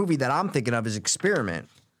other movie that I'm thinking of is Experiment.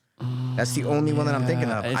 That's the only one that I'm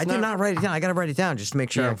thinking of. It's I did not write it down. I gotta write it down just to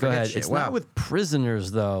make sure I Yeah, don't go forget ahead. shit. It's Wow. not with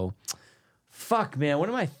prisoners though. Fuck, man. What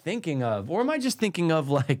am I thinking of? Or am I just thinking of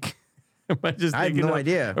like? Am I just? I have thinking no of-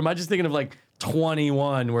 idea. Or am I just thinking of like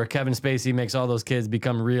 21, where Kevin Spacey makes all those kids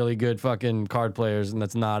become really good fucking card players, and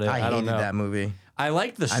that's not it. I don't hated know. that movie. I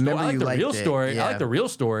like the story. remember I like you the liked real it, story. I yeah. like the real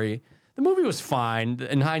story. The movie was fine.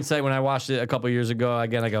 In hindsight, when I watched it a couple years ago,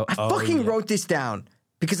 again, I go, I oh, fucking yeah. wrote this down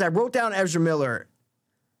because I wrote down Ezra Miller.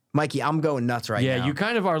 Mikey, I'm going nuts right now. Yeah, you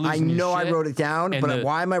kind of are I losing your know I shit, wrote it down, and but the-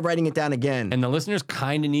 why am I writing it down again? And the listeners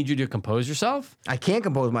kind of need you to compose yourself. I can't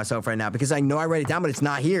compose myself right now because I know I write it down, but it's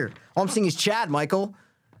not here. All I'm seeing is Chad Michael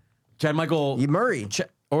Chad Michael Murray.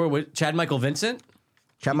 Chad Michael Vincent.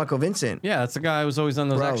 Chad Michael Vincent. Yeah, that's the guy who was always on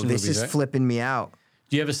those Bro, action this movies, is right? flipping me out.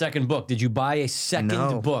 Do you have a second book? Did you buy a second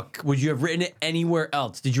No. book? Would you have written it anywhere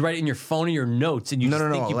else? Did you write it in your phone or your notes and you No, just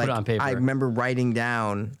no, think no. you Like, put it on paper? I remember writing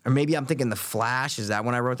down, or maybe I'm thinking The Flash. Is that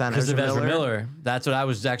when I wrote down Because Ezra of Ezra Miller? Miller. That's what I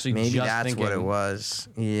was actually Maybe just that's thinking. what it was.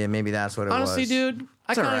 Yeah, maybe that's what it Honestly, was. dude,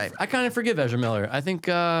 It's all right. I kind of forgive Ezra Miller. I think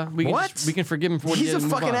we can What? we can forgive him for what he He's did a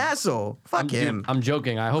and move fucking on. asshole. Fuck Dude, him. I'm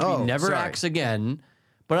joking. I hope Oh, he never sorry. acts again.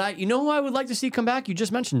 But you know who I would like to see come back? You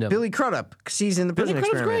just mentioned him. Billy Crudup, because he's in the Billy Prison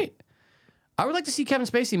Crudup's Experiment. great. I would like to see Kevin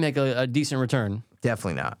Spacey make a decent return.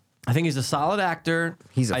 Definitely not. I think he's a solid actor.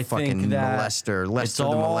 He's a I fucking think that molester. it's Lester the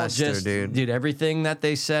all molester, just, dude. Everything that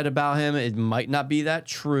they said about him, it might not be that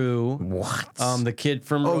true. What? The kid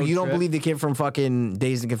from Oh, Road you don't Trip. believe the kid from fucking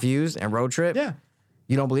Dazed and Confused and Road Trip? Yeah.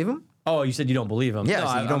 You don't believe him? Oh, you said you don't believe him. Yeah, no,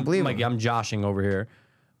 I said you don't believe Mikey, him. I'm joshing over here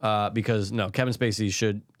because, no, Kevin Spacey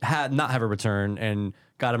should not have a return, and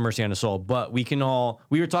God have mercy on his soul. But we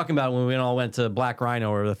were talking about it when we all went to Black Rhino,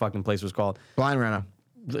 or whatever the fucking place was called. Blind Rhino.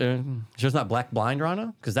 Just not Black Blind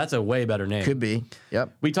Rhino? Because that's a way better name. Could be.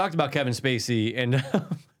 Yep. We talked about Kevin Spacey, and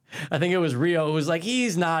I think it was Rio who was like,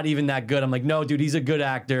 he's not even that good. I'm like, no, dude, he's a good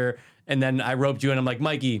actor. And then I roped you, and I'm like,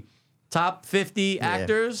 Mikey, top 50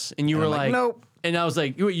 actors? And you were I'm like, like, nope. And I was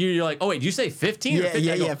like, you're like, oh, wait, did you say 15 or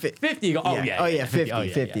 50? I go, 50. You go, oh, yeah. Oh, yeah, 50, Oh,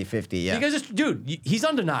 yeah, 50, yeah. 50, yeah. Because, dude, he's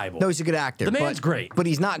undeniable. No, he's a good actor. The man's great. But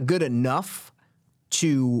he's not good enough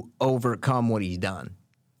to overcome what he's done.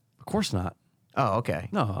 Of course not. Oh, okay.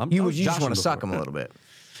 No, I you was just joshing want to suck before. him a little bit.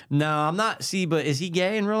 No, I'm not. See, but is he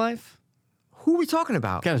gay in real life? Who are we talking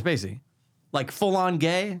about? Kevin Spacey. Like, full-on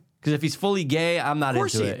gay? Because if he's fully gay, I'm not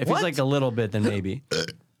course into he- it. If what? he's like a little bit, then maybe.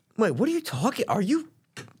 Wait, what are you talking? Are you?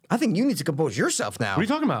 I think you need to compose yourself now. What are you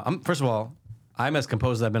talking about? First of all, I'm as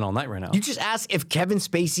composed as I've been all night right now. You just asked if Kevin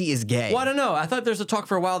Spacey is gay. Well, I don't know. I thought there's a talk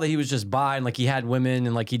for a while that he was just bi and like he had women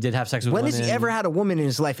and like he did have sex with When women. has he ever had a woman in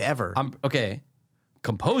his life ever? Okay.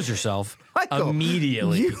 Compose yourself Michael,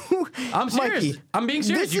 immediately. I'm serious. Mikey, I'm being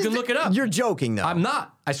serious. this You is can look it up. You're joking, though. I'm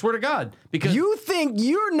not. I swear to God. Because You think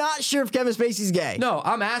you're not sure if Kevin Spacey's gay? no,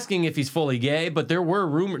 I'm asking if he's fully gay, but there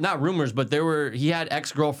were not rumors, but he had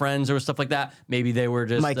ex-girlfriends or stuff like that. Maybe they were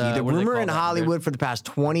just Mikey, the what do they rumor call in that? Hollywood for the past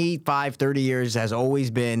 25, 30 years has always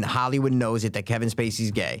been Hollywood knows it that Kevin Spacey's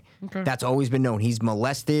gay. Okay. That's always been known. He's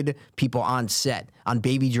molested people on set. On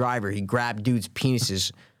Baby Driver, he grabbed dudes'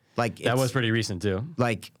 penises. Like That was pretty recent too.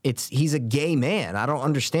 like he's a gay man. I don't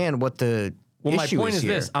understand what the Well, my issue point is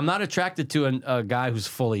here. this: I'm not attracted to a guy who's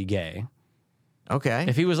fully gay. Okay.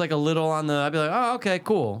 If he was like a little on the, I'd be like, oh, okay,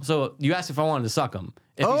 cool. So you asked if I wanted to suck him.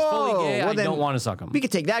 If he's fully gay, well I then don't want to suck him. We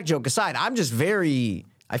could take that joke aside. I'm just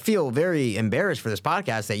I feel very embarrassed for this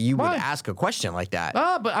podcast that you Why? would ask a question like that.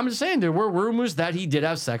 But I'm just saying there were rumors that he did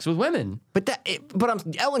have sex with women. But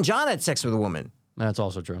Ellen John had sex with a woman. That's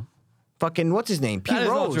also true. Fucking what's his name? Pete That is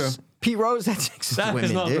not Rose. true. Pete Rose had sex with That women,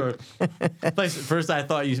 is not dude. true. First, I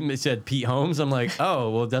thought you said Pete Holmes. I'm like,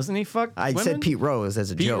 oh, well, doesn't he fuck I women? said Pete Rose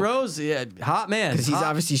as a Pete joke. Rose, yeah, hot man. Because he's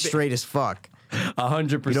obviously straight as fuck.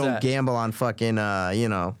 100%. You don't gamble on fucking,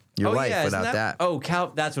 your life isn't without that. Oh,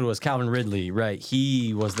 that's what it was. Calvin Ridley, right?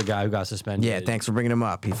 He was the guy who got suspended. Yeah, thanks for bringing him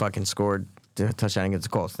up. He fucking scored a touchdown against the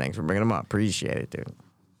Colts. Thanks for bringing him up. Appreciate it, dude.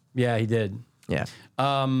 Yeah, he did. Yeah.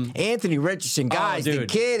 Anthony Richardson, guys, the dude.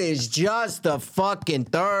 kid is just a fucking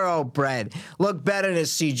thoroughbred. Look better than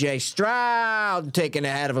CJ Stroud, taking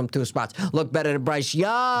ahead of him 2 spots. Look better than Bryce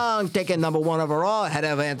Young, taking number 1 overall, ahead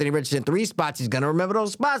of Anthony Richardson 3 spots. He's gonna remember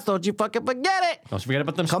those spots. Don't you fucking forget it. Don't forget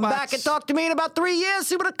about them Come spots. back and talk to me in about 3 years.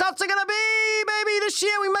 See what the cuts are gonna be, baby. This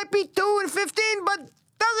year we might be 2-15, but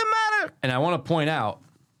doesn't matter. And I want to point out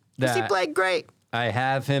Because he that played great. I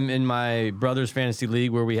have him in my brother's fantasy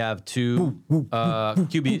league where we have 2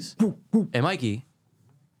 QBs. And Mikey,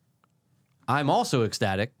 I'm also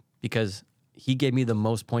ecstatic because he gave me the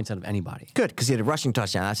most points out of anybody. Good, because he had a rushing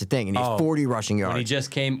touchdown. That's the thing. And he had 40 rushing yards. When he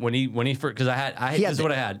just came, when he first, because I had He had this is the-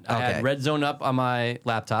 what I had. I okay. had Red Zone up on my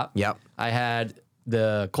laptop. Yep. I had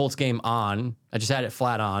the Colts game on. I just had it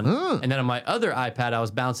flat on. And then on my other iPad, I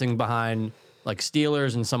was bouncing behind like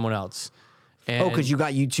Steelers and someone else. And Oh, because you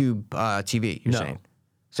got YouTube TV, you're No. saying.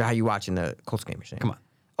 So how you watching the Colts game, you're saying? Come on.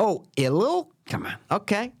 Oh, Ilil? Come on.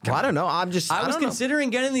 Okay. Well, I don't know. I I was don't know.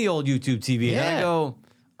 considering getting the old YouTube TV. And Yeah. I go,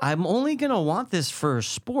 I'm only going to want this for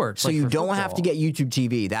sports. So like you for don't have to football. get YouTube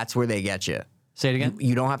TV. That's where they get you. Say it again.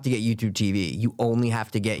 You don't have to get YouTube TV. You only have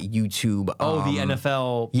to get YouTube. The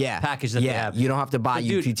NFL package that they have. You don't have to buy But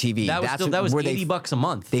dude, YouTube TV. That was, That's that was where $80 a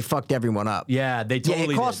month. They fucked everyone up. Yeah, they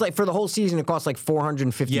totally it costs did. like for the whole season. It costs like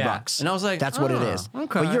 $450. Yeah. And I was like, that's what it is.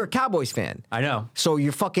 okay. But you're a Cowboys fan, I know. so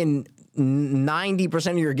you're fucking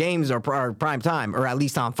 90% of your games are prime time, or at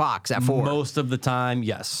least on Fox at 4. Most of the time,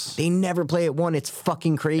 yes. They never play at 1. It's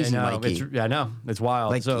fucking crazy, I know, Mikey. I know. It's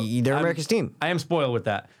wild. Like, so they're America's team. I am spoiled with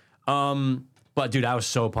that. But dude, I was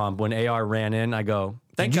so pumped when AR ran in. I go,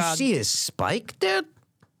 thank Did you God. see his spike, dude?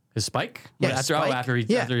 His spike? Yeah, after spike. after he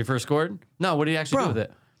Yeah. after he first scored? No, what did he actually do with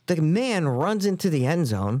it? The man runs into the end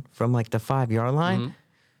zone from like the 5-yard line,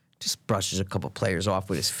 just brushes a couple players off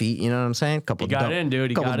with his feet. You know what I'm saying? Couple got in,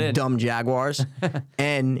 dude. He couple got in. dumb Jaguars,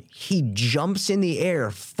 and he jumps in the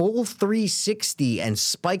air, full 360, and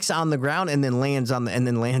spikes on the ground, and then lands in the end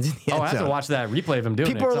zone. I have to watch that replay of him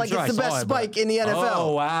doing it. People are 'cause I'm like, sure it's I the saw best it, but- spike in the NFL.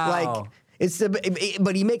 Oh, wow. Like,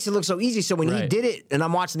 but he makes it look so easy. So when he Right. did it, and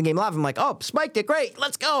I'm watching the game live, I'm like, oh, spiked it, great,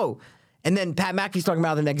 let's go. And then Pat McAfee's talking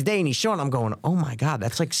about it the next day, and he's showing. I'm going, oh my god,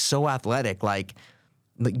 that's like so athletic, like.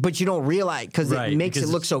 But you don't realize because Right, it makes it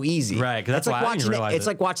because look so easy. right, 'cause that's it's like why I didn't watching. realize It's it.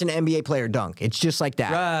 like watching an NBA player dunk. It's just like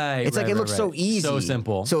that. Right, It's like right, it looks right, so right. easy, So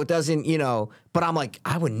simple. So it doesn't, But I'm like,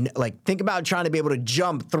 I would like think about trying to be able to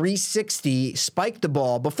jump 360, spike the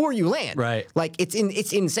ball before you land. Right. Like it's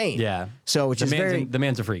insane. Yeah. So it's The just man's, the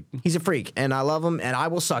man's a freak. He's a freak, and I love him, and I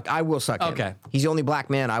will suck. I will suck him. Okay. He's the only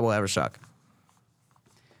black man I will ever suck.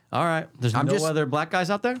 All right. There's I'm no just- other black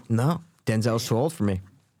guys out there? No, Denzel's too old for me.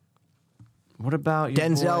 What about your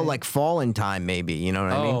Denzel, boy? like fallen time, maybe. You know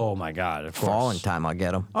what I mean? Oh, my God. Of course. Fallen time, I'll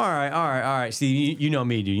get him. All right. See, you know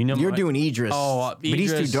me, dude. You know You're my- doing Idris, Oh, but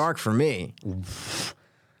he's too Idris. dark for me.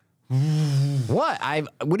 What?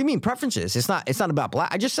 What do you mean preferences? It's not about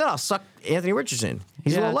black. I just said I'll suck Anthony Richardson.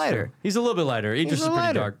 He's a little that's lighter. true. He's a little bit lighter. Idris a is little pretty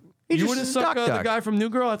lighter. dark. Idris You wouldn't is suck dark. the guy from New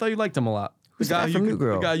Girl? I thought you liked him a lot. Who's the guy from New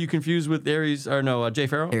Girl? The guy you confused with Jay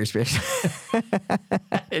Farrell? Airspace.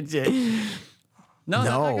 No,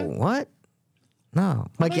 No, what? No.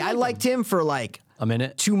 Like, I liked him for like A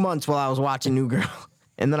minute? 2 months while I was watching New Girl,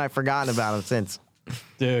 and then I've forgotten about him since.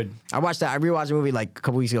 Dude. I rewatched a movie like a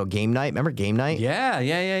couple weeks ago, Game Night. Remember Game Night? Yeah.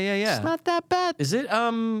 It's not that bad. Is it,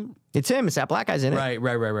 It's him. It's that black guy's in it.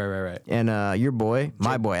 Right. And your boy,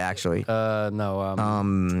 my boy, actually,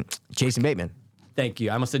 No, Jason Bateman. thank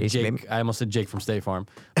you. I almost said Jason Jake. Bateman? I almost said Jake from State Farm.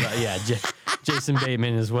 But yeah, Jason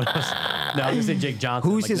Bateman is what I was. No, I was going to say Jake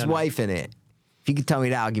Johnson. Who's Like, his no, no. wife in it? If you could tell me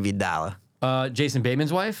that, I'll give you $1. Jason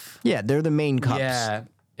Bateman's wife? Yeah, they're the main cups. Yeah.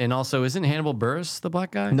 And also, isn't Hannibal Buress the black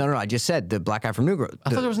guy? No, I just said the black guy from New Girl. I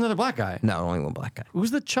thought there was another black guy. No, only one black guy. Who's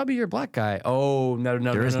the chubbier black guy? Oh, no.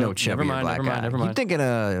 There is no chubby Never mind, black never guy. mind, never You're mind. thinking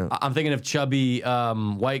of I'm thinking of chubby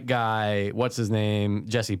white guy. What's his name?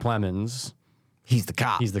 Jesse Plemons. he's the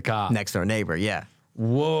cop. He's the cop. Next door neighbor. Yeah,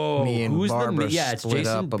 Whoa. Me and Who's Barbara Yeah, it's split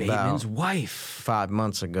Jason up about- Bateman's wife. 5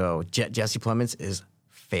 months ago. Jesse Plemons is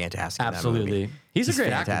fantastic. in that Absolutely. movie. He's a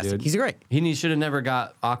great actor, fantastic. dude. He's great. He should have never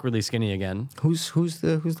got awkwardly skinny again. Who's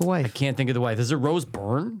the wife? Can't think of the wife. Is it Rose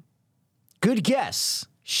Byrne? Good guess.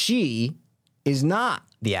 She is not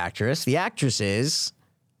the actress. The actress is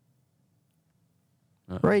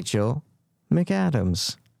Rachel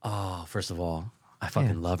McAdams. Oh, first of all, I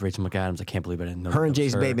fucking love Rachel McAdams. I can't believe I didn't know Her and that was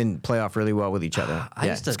Jason Bateman play off really well with each other. I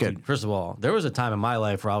Yeah, used to, it's good. dude, first of all, there was a time in my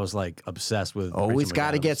life where I was like obsessed with. Always Rachel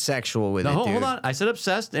got to McAdams. get sexual with No, it, hold, dude. hold on. I said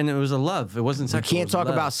obsessed, and it was a love. It wasn't You sexual. can't it was talk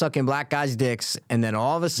love. about sucking black guys' dicks and then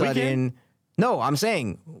all of a sudden. No, I'm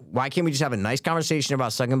saying, why can't we just have a nice conversation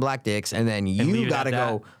about sucking black dicks and then leave you it got to at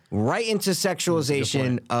go right into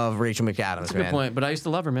sexualization of Rachel McAdams, That's a man. good point, but I used to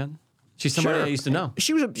love her, man. She's somebody Sure. I used to know.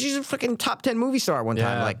 She's a fucking top 10 movie star one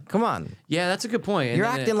time. Yeah. Like, come on. Yeah, that's a good point. And You're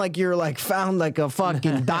then acting like you're like found like a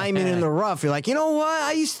fucking diamond in the rough. You're like, you know what?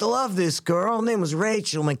 I used to love this girl. Her name was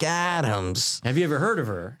Rachel McAdams. Have you ever heard of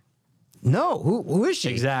her? No, who is she?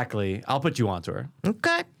 Exactly. I'll put you onto her.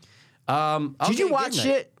 Okay. Okay, Did you watch Game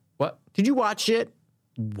Night. it? What? Did you watch it?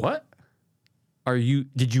 What?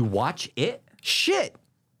 Did you watch it? Shit.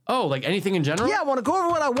 Oh, like anything in general? Yeah, I want to go over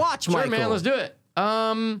what I watched, Sure, Michael. man, let's do it.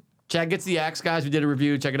 Chad Gets the Axe, guys. We did a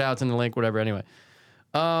review. Check it out. It's in the link, whatever. Anyway.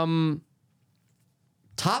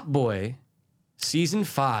 Top Boy, season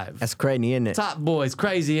 5. That's crazy, isn't it? Top Boy's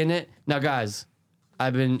crazy, isn't it? Now, guys,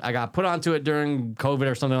 I got put onto it during COVID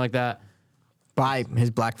or something like that. By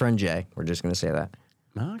his black friend Jay. We're just going to say that.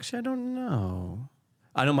 No, actually, I don't know.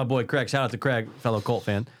 I know my boy Craig. Shout out to Craig, fellow Colt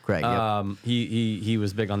fan. Craig, yep. He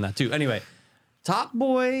was big on that too. Anyway, Top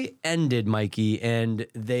Boy ended, Mikey, and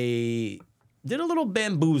they did a little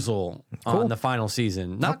bamboozle on the final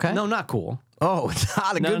season. Okay. No, not cool. Oh, it's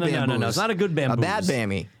not a good bamboos. No. It's not a good bamboos. A bad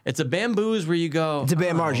bammy. It's a bamboos where you go. It's a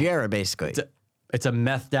Bam Margera, basically. It's a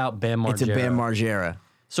methed out Bam Margera. It's a Bam Margera.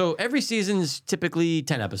 So every season's typically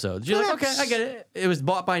 10 episodes. You're like, okay, I get it. It was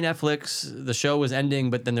bought by Netflix. The show was ending,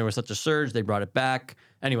 but then there was such a surge, they brought it back.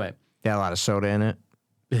 Anyway, Got a lot of soda in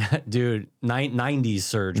it. dude, 90s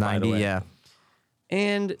surge, by the 90, way. yeah.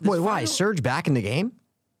 And this Wait, why? final- Surge back in the game?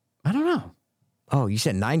 I don't know. Oh, you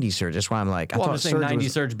said 90s Surge. That's why I'm like, I Well, I'm thought just saying Surge 90s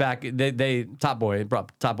was... surge back. They Top Boy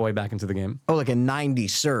brought Top Boy back into the game. Oh, like a 90s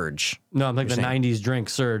Surge. No, I'm like the You're saying- 90s drink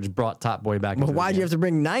surge brought Top Boy back into But the why'd game. you have to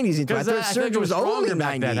bring 90s into it? I Because thought I feel Surge like it was stronger only back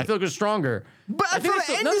 90. then. I feel like it was stronger. But I think thought it's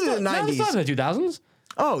it still- ended in the No, it's 90s. still in the 2000s.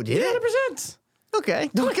 Oh, did it? 100%. Okay,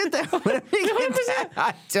 don't get that. 100%.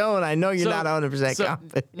 I don't. I know you're not 100%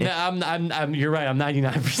 confident. No, I'm. You're right. I'm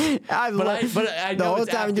 99%. I but love I the know whole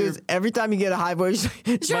it's time, after, dude. Every time you get a high voice,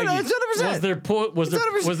 sure, no, Mikey, it's 100%.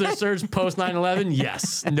 Was there surge post 9/11?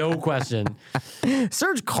 Yes, no question.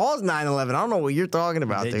 Surge caused 9/11. I don't know what you're talking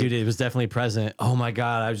about, dude. Dude, it was definitely present. Oh my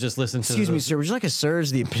god, I was just listening to. Excuse me, sir. Would you like a surge?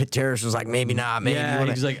 The terrorist was like, maybe not. Maybe. Yeah, You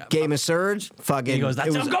wanna- he's like, game a surge. Fucking. he goes, "That's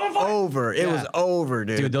it what was I'm going for." over. It Yeah. was over,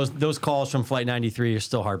 dude. Dude, those calls from Flight 93 are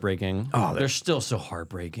still heartbreaking. Oh, they're still so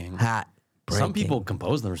heartbreaking. Hot. Some people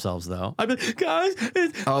compose themselves though. I'd be, guys.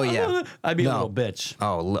 Oh, yeah. I'd be a No. little bitch.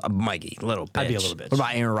 Oh, Mikey, little bitch. I'd be a little bitch. What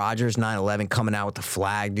about Aaron Rodgers, 9/11, coming out with the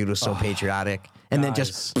flag, dude, was so patriotic. And then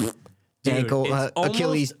just Guys. Dude, ankle, it's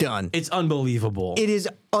Achilles almost- done. It's unbelievable. It is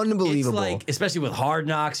unbelievable. It's like, especially with Hard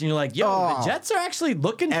Knocks, and you're like, yo, Oh. the Jets are actually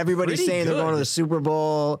looking. Everybody's pretty saying good. they're going to the Super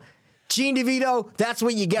Bowl. Gene DeVito, that's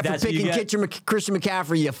what you get That's for what you picking get. Christian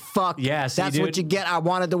McCaffrey, you fuck. Yeah, see, that's dude. what you get. I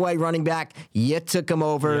wanted the white running back. You took him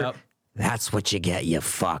over. Yep. That's what you get, you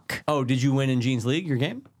fuck. Oh, did you win in Gene's league? Your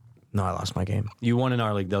game? No, I lost my game. You won in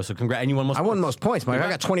our league though, so congrats. And you won most. I won most points, Mike. I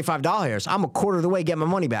got $25. I'm a quarter of the way getting my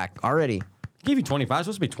money back already. Gave you 25. It's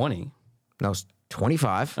supposed to be 20. No, it's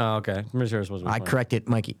 25. Oh, okay. I'm pretty sure it's supposed to be I 20. corrected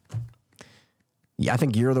Mikey. Yeah, I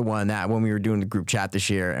think you're the one that when we were doing the group chat this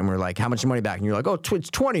year and we're like, how much money back? And you're like, oh, it's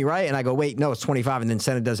 20, right? And I go, wait, no, it's 25. And then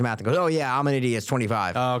Senna does the math and goes, oh, yeah, I'm an idiot. It's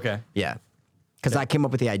 25. Oh, okay. Yeah. Because I came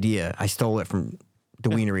up with the idea. I stole it from the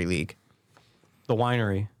Wienery League. The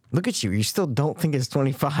winery. Look at you. You still don't think it's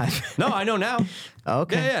 25. No, I know now.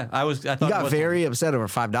 Okay. Yeah. I thought You it got was very upset over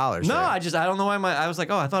 $5. No, there. I don't know why I was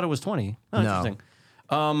like, oh, I thought it was 20. Oh, No.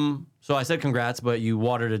 interesting. So I said congrats, but you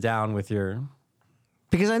watered it down with your.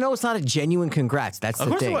 Because I know it's not a genuine congrats. That's Of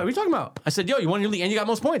the course, thing. what are you talking about? I said, yo, you won your league and you got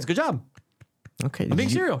most points. Good job. Okay. being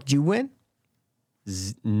Did serial. Did you win?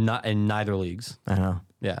 Not in neither leagues. I know.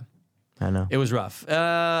 Yeah. I know. It was rough.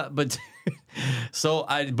 But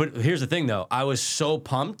but here's the thing though. I was so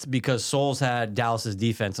pumped because Souls had Dallas's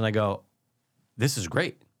defense and I go, this is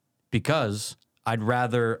great because I'd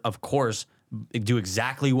rather, of course, do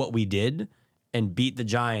exactly what we did and beat the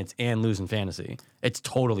Giants and lose in fantasy. It's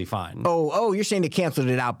totally fine. Oh, you're saying they canceled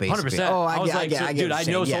it out, basically. 100%. Oh, I was like, get so, what dude, you're I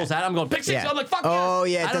saying. know Yeah. Souls had. I'm going pick six. Yeah. I'm like, fuck Oh,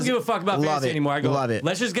 yes. yeah, it I don't doesn't- give a fuck about love fantasy it. anymore. I go, Love it.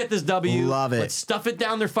 let's just get this W. Love it. Let's stuff it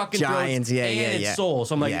down their fucking Giants, throats. yeah, and yeah, it's yeah. Souls.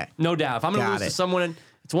 So I'm like, Yeah. no doubt. If I'm gonna Got lose it. to someone,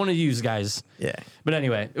 it's one of you guys. Yeah. But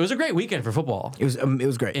anyway, it was a great weekend for football. It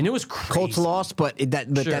was great. And it was crazy. Colts lost, but it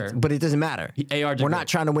doesn't matter. AR did We're great. not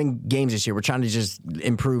trying to win games this year. We're trying to just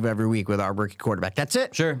improve every week with our rookie quarterback. That's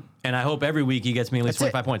it. Sure. And I hope every week he gets me at least That's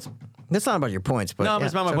it. 25 points. That's not about your points, but No, yeah, but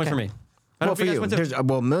it's about my points for me. I Well, hope for guys you, win too. there's a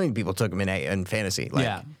million people took him in fantasy. Like,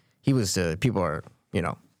 Yeah. he was.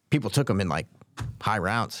 People took him in like high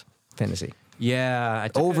rounds fantasy Yeah. I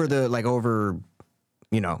took over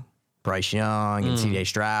Bryce Young Mm. and C.J.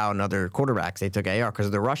 Stroud and other quarterbacks. They took AR because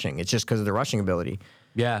of their rushing. It's just because of their rushing ability.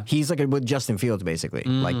 Yeah. He's like with Justin Fields, basically.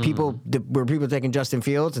 Like were people taking Justin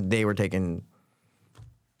Fields, they were taking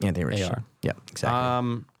Anthony Richardson. AR. Yeah,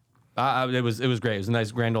 exactly. It was great. It was a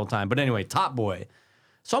nice grand old time. But anyway, Top Boy.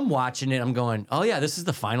 So I'm watching it. I'm going, oh yeah, this is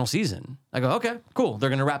the final season. I go, okay, cool. They're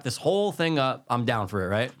gonna wrap this whole thing up. I'm down for it,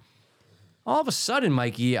 right? All of a sudden,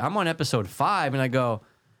 Mikey, I'm on episode 5, and I go,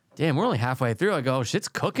 damn, we're only halfway through. I go, shit's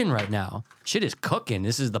cooking right now. Shit is cooking.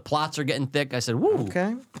 The plots are getting thick. I said, woo.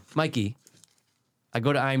 Okay. Mikey, I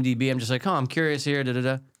go to IMDb. I'm just like, I'm curious here.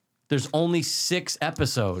 There's only 6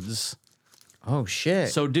 episodes. Oh shit.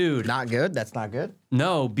 So, dude, not good. That's not good.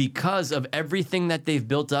 no, because of everything that they've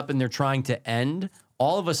built up and they're trying to end,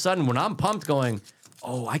 all of a sudden, when I'm pumped going,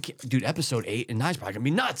 oh, I can't, dude, episode 8 and 9 is probably going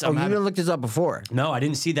to be nuts. Oh, you didn't look this up before. No, I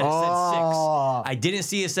didn't see that it Oh. said 6. I didn't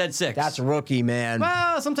see it said 6. That's rookie, man.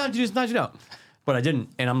 Well, sometimes you do, sometimes you don't. But I didn't.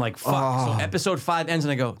 And I'm like, fuck. Oh. So episode 5 ends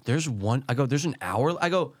and I go, there's an hour. I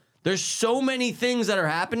go, there's so many things that are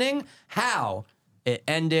happening. How? It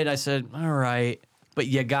ended. I said, all right. But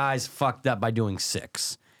you guys fucked up by doing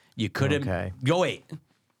 6. You could have Okay. go 8.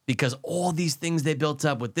 Because all these things they built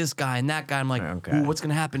up with this guy and that guy, I'm like, Okay. ooh, what's going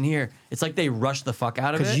to happen here? It's like they rushed the fuck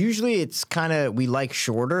out of Because it. usually it's kind of, we like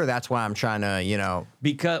shorter. That's why I'm trying to,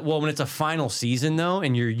 Because, well, when it's a final season, though,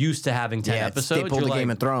 and you're used to having 10 yeah, episode, they pulled you're the like, Game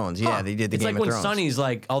of Thrones. Yeah, huh. they did the It's Game like of when Thrones. Sonny's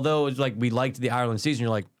like, although it's like we liked the Ireland season, you're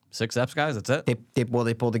like, 6 eps, guys, that's it? They pulled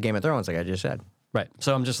the Game of Thrones, like I just said. Right.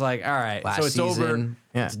 So I'm just like, all right. Last so it's over. season,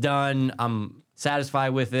 yeah. It's done. I'm satisfied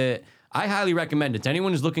with it. I highly recommend it to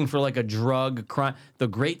anyone who's looking for like a drug crime. The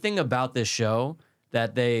great thing about this show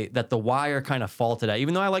that The Wire kind of faulted at,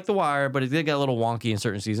 even though I like The Wire, but it did get a little wonky in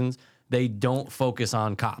certain seasons, they don't focus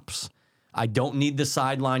on cops. I don't need the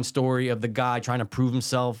sideline story of the guy trying to prove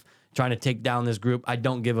himself, trying to take down this group. I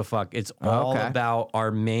don't give a fuck. It's all Okay. about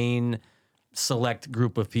our main select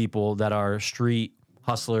group of people that are street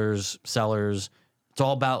hustlers, sellers. It's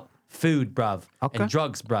all about food, bruv, Okay. and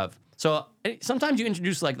drugs, bruv. So sometimes you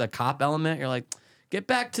introduce like the cop element. You're like, get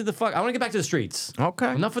back to the fuck. I want to get back to the streets.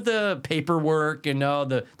 Okay. Enough with the paperwork and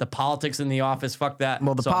the politics in the office. Fuck that.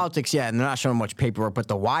 Well, the So, politics, yeah, and they're not showing much paperwork, but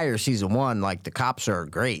The Wire season 1, like the cops are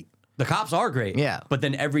great. the cops are great. Yeah. But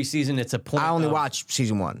then every season it's a point. I only of- watched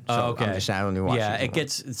season 1. So Oh, okay. I'm just saying I only watched Yeah, season it 1.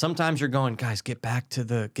 gets. Sometimes you're going, guys, get back to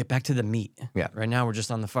the meat. Yeah. Right now we're just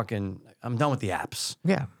on the fucking. I'm done with the apps.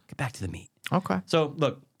 Yeah. Get back to the meat. Okay. So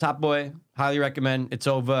look, Top Boy, highly recommend. It's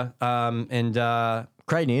over. And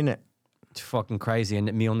Crazy, isn't it? it's fucking crazy.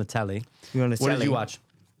 And me on the telly. You on the What did telly. you watch?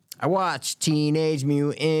 I watched Teenage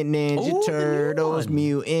Mutant Ninja Ooh, the new Turtles, one.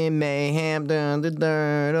 Mutant Mayhem, dun, dun,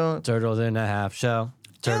 dun, dun. Turtles in a half shell.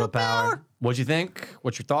 Turtle power. What'd you think?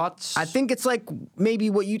 What's your thoughts? I think it's like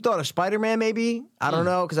maybe what you thought of Spider-Man, maybe. I don't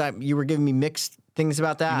know, because you were giving me mixed things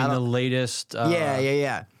about that. I I mean, the don't- latest.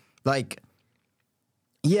 yeah. Like,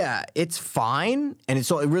 yeah, it's fine, and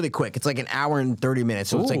it's all really quick. It's like an hour and 30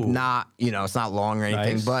 minutes, so it's like Ooh. not, it's not long or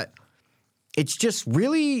anything, Nice. but it's just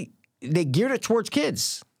really, they geared it towards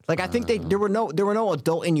kids. Like, I think there were no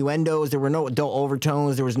adult innuendos, there were no adult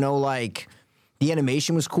overtones, there was no, like, the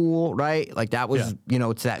animation was cool, right? Like, that was,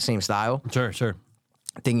 it's that same style. Sure.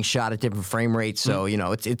 Things shot at different frame rates, so,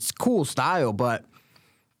 it's cool style, but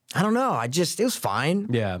I don't know. It was fine.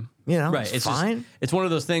 Yeah. It's It's fine. Just, it's one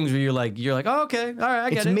of those things where you're like, oh, okay, all right, I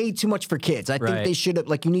get It's it. made too much for kids. I think Right. they should have,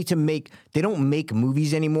 like, you need to they don't make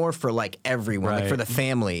movies anymore for, like, everyone, like, Right. for the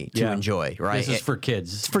family to Yeah. enjoy, right? This is for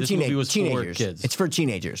kids. It's for this movie was teenagers. For kids. It's for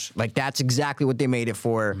teenagers. Like, that's exactly what they made it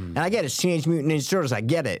for. And I get it. It's Teenage Mutant Ninja Turtles. I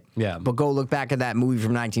get it. Yeah. But go look back at that movie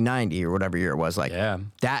from 1990 or whatever year it was. Like, Yeah.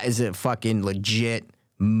 that is a fucking legit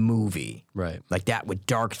movie. Right. Like that with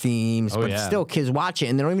dark themes. But yeah. still, kids watch it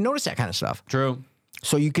and they don't even notice that kind of stuff. True.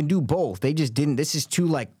 So you can do both. They just didn't. This is too,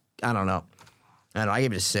 like, I don't know. I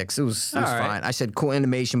gave it a 6. It was All right. fine. I said cool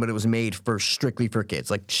animation, but it was made strictly for kids.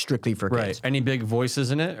 Like, strictly for Right. kids. Any big voices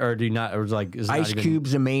in it, or do you not? Or like, is it Ice not even,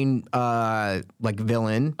 Cube's the main, like,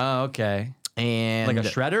 villain. Oh, okay. And Like a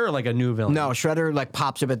Shredder or like a new villain? No, Shredder, like,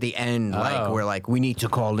 pops up at the end, like, Oh. we're like, we need to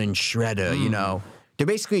call in Shredder, you know? They're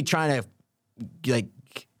basically trying to, like,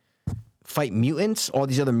 fight mutants, all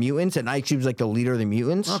these other mutants, and Ice Cube's, like, the leader of the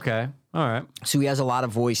mutants. Okay. All right. So he has a lot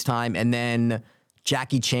of voice time, and then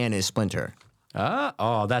Jackie Chan is Splinter.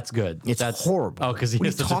 Oh, that's good. It's that's horrible. Oh, because What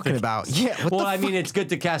are you talking about? Yeah, what well, the I mean, it's good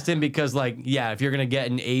to cast him because, like, yeah, if you're gonna get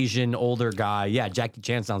an Asian older guy, yeah, Jackie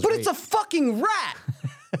Chan sounds But great. it's a fucking rat.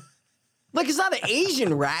 Like, it's not an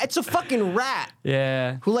Asian rat. It's a fucking rat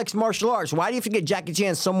yeah. who likes martial arts. Why do you forget Jackie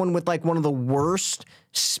Chan, someone with, like, one of the worst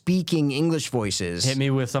speaking English voices? Hit me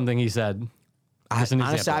with something he said. Just an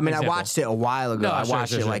Honestly, example, I mean, I example. watched it a while ago. No, I sure,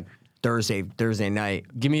 watched sure, it, sure. like, Thursday night.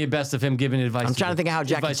 Give me a best of him giving advice. I'm trying to think of how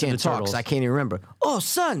Jackie advice to Chan the talks. turtles. I can't even remember. Oh,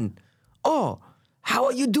 son. Oh, how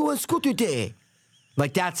are you doing school today?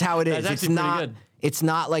 Like, that's how it is. That's It's actually pretty not. good. It's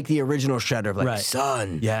not like the original Shredder of, like, Right.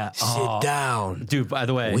 son. Yeah. Sit Oh. down. Dude, by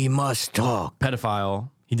the way, We must talk. pedophile.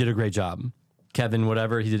 He did a great job. Kevin,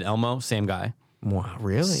 whatever he did, Elmo, same guy, Wow,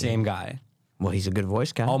 really? same guy. Well, he's a good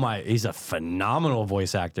voice guy. Oh my, he's a phenomenal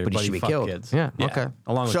voice actor. But he should be fucked killed. Kids. Yeah. Okay.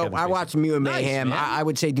 Along with so Kevin I Spacey. watched Mutant Nice, Mayhem. man. I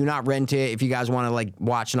would say do not rent it. If you guys want to, like,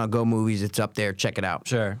 watch and I'll go movies, it's up there. Check it out.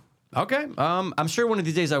 Sure. Okay. I'm sure one of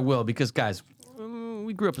these days I will because guys,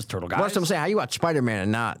 we grew up as turtle guys. What's I'm saying? How you watch Spider-Man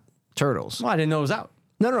and not Turtles? Well, I didn't know it was out.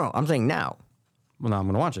 No. I'm saying now. Well, now I'm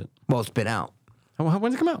gonna watch it. Well, it's been out.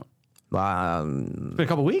 When's it come out? It's been a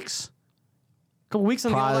couple weeks. Couple weeks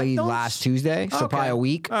on Probably the last Tuesday, so Okay. probably a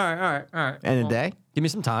week All right. and a day. Give me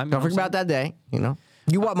some time. Don't forget about that day. You know.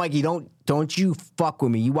 You what, Mikey? Don't you fuck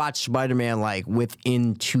with me? You watched Spider-Man like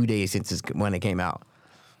within 2 days since when it came out.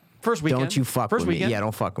 First weekend. Don't you fuck First with me. weekend. Yeah,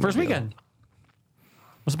 don't fuck with First me. weekend.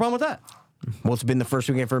 What's the problem with that? Well, it's been the first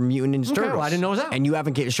weekend for Mutant Ninja Okay, Turtles. well, I didn't know it was out. And you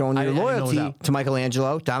haven't shown I your didn't know it was loyalty out. to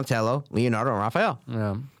Michelangelo, Donatello, Leonardo, and Raphael.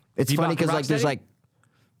 Yeah. It's Bebop funny and because like there's Rocksteady? like,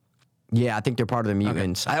 yeah, I think they're part of the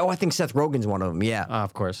mutants. I think Seth Rogen's one of them. Yeah,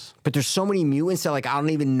 Of course. but there's so many mutants that like I don't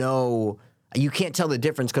even know. You can't tell the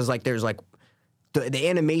difference because like there's like the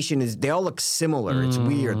animation they all look similar. It's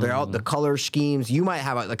weird. They're all the color schemes. You might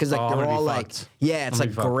have because like Oh, I'm they're gonna be all like fucked. yeah, it's I'm like gonna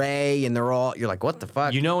be fucked. gray and they're all you're like what the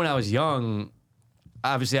fuck? You know, when I was young,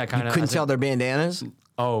 obviously I kind of couldn't tell their bandanas.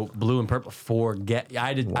 Oh, blue and purple. Forget. I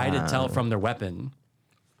had to tell from their weapon.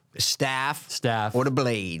 Staff or the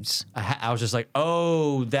blades. I was just like,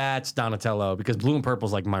 oh, that's Donatello because blue and purple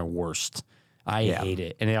is like my worst. I Yeah. hate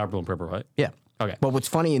it, and they are blue and purple, right? Yeah. Okay. But what's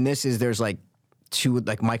funny in this is there's like two,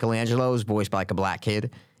 like Michelangelo is voiced by like a black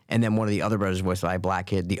kid, and then one of the other brothers is voiced by a black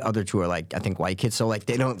kid. The other two are like I think white kids, so like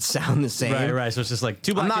they don't sound the same. Right. So it's just like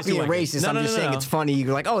two black I'm not kids, two being white kids. racist. I'm just saying it's funny.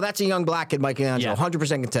 You're like, oh, that's a young black kid, Michelangelo. Yeah. 100%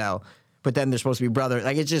 can tell. But then they're supposed to be brother.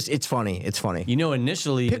 Like it's funny. It's funny. You know,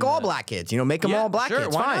 initially Pick all black kids. Make them Yeah, all black sure,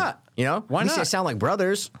 kids. why Fine. not? Why At least they not? sound like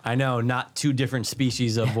brothers. I know, not two different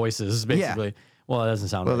species of voices, basically. Well, it doesn't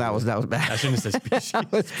sound. Well, right. that was bad. I shouldn't say species.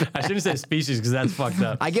 I shouldn't say species because that's fucked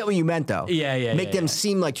up. I get what you meant though. Yeah, Make them yeah.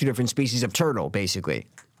 seem like two different species of turtle, basically.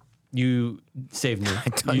 You saved me.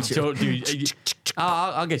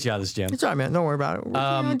 I'll get you out of this jam. It's all right, man. Don't worry about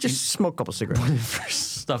it. Just smoke a couple cigarettes.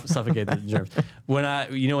 Suffocate the germs.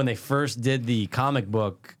 When they first did the comic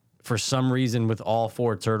book, for some reason with all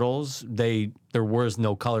four turtles, there was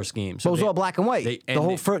no color scheme. So It was all black and white. The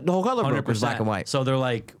whole color book was 100%. black and white. So they're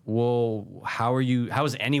like, well, how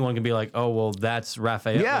is anyone gonna be like, oh, well, that's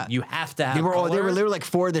Raphael? Yeah. Like, you have to have They were color. literally like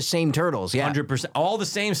four of the same turtles. Yeah. 100%. All the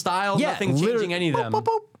same style, Yeah, nothing literally- changing any of them. boop, boop,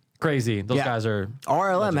 boop. Crazy. Those Yeah. guys are.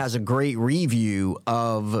 RLM has a great review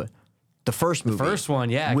of the first movie. First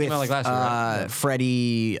one, yeah. It With came out like last year. Right? Yeah.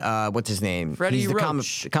 Freddie, what's his name? Freddie He's the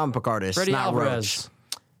Roach. comic book artist. Freddie not Alvarez. Roach.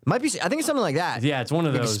 Might be. I think it's something like that. Yeah, it's one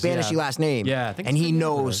of like those, a Spanishy yeah. last name. Yeah, I think and it's he Freddie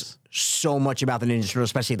knows Alvarez. so much about the Ninja Turtles,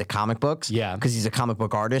 especially the comic books. Yeah. because he's a comic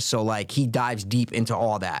book artist. So like he dives deep into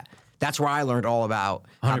all that. That's where I learned all about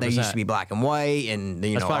how they 100%. used to be black and white, and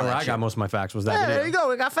That's all probably where that I got shit. most of my facts. Was that Yeah, video. there you go.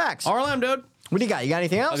 We got facts. RLM, dude. What do you got? You got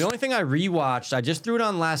anything else? The only thing I rewatched, I just threw it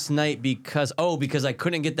on last night because I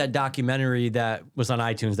couldn't get that documentary that was on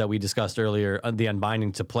iTunes that we discussed earlier, The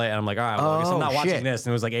Unbinding, to play. And I'm like, all right, well, I guess I'm Oh, not watching shit. this.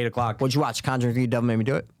 And it was like 8 o'clock. What'd you watch? Conjuring 3, Devil Made Me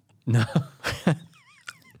Do It?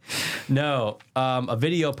 No, a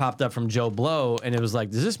video popped up from Joe Blow, and it was like,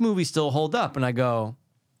 does this movie still hold up? And I go,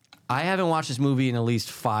 I haven't watched this movie in at least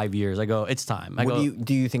 5 years. I go, it's time. I go,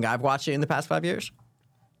 Do you think I've watched it in the past 5 years?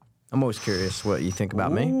 I'm always curious what you think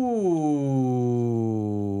about me. Ooh,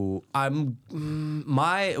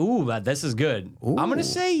 this is good. I'm gonna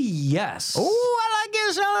say yes. Ooh, I like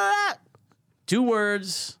it. Some of that. 2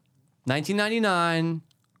 words, 1999.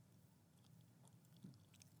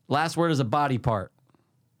 Last word is a body part.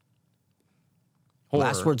 Horror.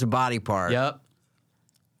 Last word's a body part. Yep.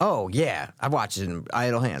 Oh yeah, I've watched it in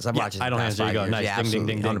Idle Hands. I've watched it in Idle the Hands, past there you 5 go. years. Nice. Yeah, Ding, ding,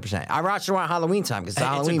 absolutely, ding, ding. 100%. I watched it around Halloween time because it's a It's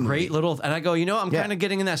Halloween a great movie. little, and I go, I'm Yeah. kind of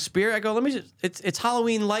getting in that spirit. I go, let me just, it's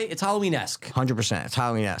Halloween light, it's Halloween-esque. 100%. It's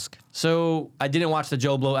Halloween-esque. So I didn't watch the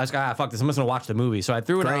Joe Blow. I was like, fuck this, I'm just gonna watch the movie. So I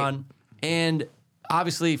threw it Great. on, and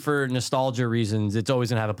obviously for nostalgia reasons, it's always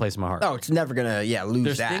gonna have a place in my heart. Oh, it's never gonna lose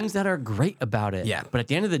There's that. things that are great about it. Yeah. But at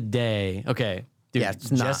the end of the day, okay, dude, Yeah,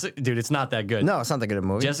 it's not. Dude, it's not that good. No, it's not that good of a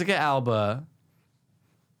movie. Jessica Alba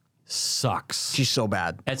sucks. She's so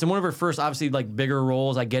bad. It's in one of her first, obviously, like bigger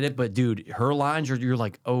roles. I get it, but dude, her lines you're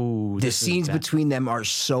like, oh, The this is scenes bad. between them are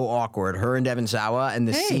so awkward. Her and Devin Sawa, and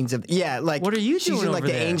the scenes of like What are you she's doing in like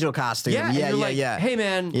over the there? angel costume. Yeah, and yeah, you're yeah, like, yeah. Hey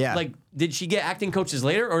man, Yeah. like, did she get acting coaches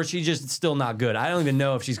later, or is she just still not good? I don't even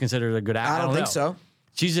know if she's considered a good actor. I don't think know.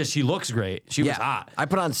 so. She looks great. She was hot. I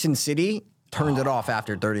put on Sin City, turned it off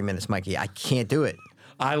after 30 minutes, Mikey. I can't do it.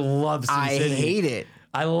 I love Sin I City. hate it.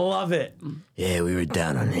 I love it. Yeah, we were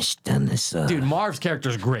down on this. Dude, Marv's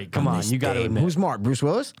character's great. Come on, you got to admit. Who's Mark? Bruce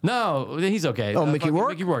Willis? No, he's okay. Oh, Mickey fucking Rourke.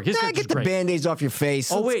 Mickey Rourke. His Nah, character's get the great. band-aids off your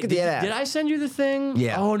face. Oh Let's wait, get did the I send you the thing?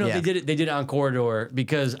 Yeah, Oh no, yeah. they did it on Corridor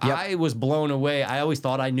because I was blown away. I always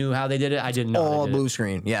thought I knew how they did it. I didn't know. how all they did blue it.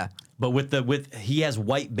 screen. Yeah. But with he has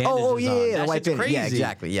white bandages Oh yeah, on. yeah, That the white shit's band. crazy. Yeah,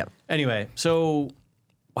 exactly. Yep. Anyway, so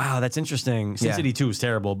wow, that's interesting. Sin Yeah. City 2 is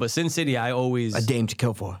terrible, but Sin City I always A Dame to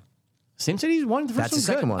Kill For. Sin City's one. The first That's the one's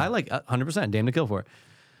second good. one. I like 100%. Damn to Kill For.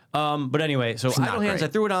 But anyway, so not Idle Hands, great.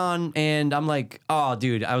 I threw it on, and I'm like, oh,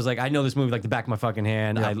 dude, I was like, I know this movie like the back of my fucking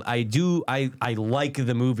hand. I like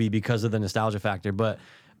the movie because of the nostalgia factor, but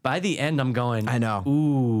by the end, I'm going, I know.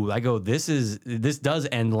 Ooh, I go, this does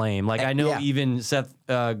end lame. Like I know yeah. even Seth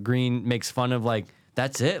Green makes fun of like,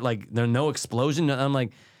 that's it. Like there's no explosion. I'm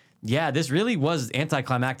like, yeah, this really was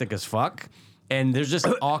anticlimactic as fuck. And there's just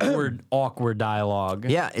awkward dialogue.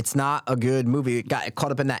 Yeah, it's not a good movie. It got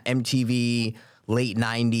caught up in that MTV late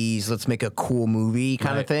 90s, let's make a cool movie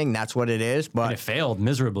kind Right. of thing. That's what it is. And But it failed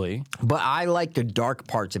miserably. I like the dark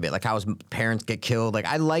parts of it, like how his parents get killed. Like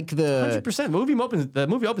I like the 100%. The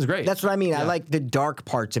movie opens great. That's what I mean. I like the dark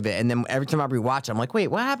parts of it. And then every time I rewatch it, I'm like, wait,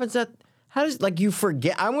 what happens at how does like you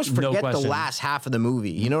forget I almost No forget the question. last half of the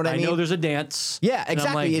movie. You know what I I mean? know there's a dance. Yeah, And I'm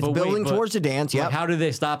exactly. It's but building but, towards the dance, like, yep. how do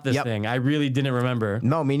they stop this Yep. thing? I really didn't remember.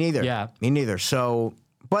 No, me neither. Yeah. Me neither. So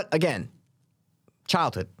but again,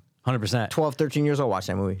 childhood. 100%. 12, 13 years old, watch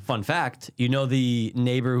that movie. Fun fact, you know the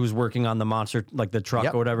neighbor who's working on the monster, like the truck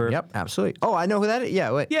Yep. or whatever? Yep, absolutely. Oh, I know who that is.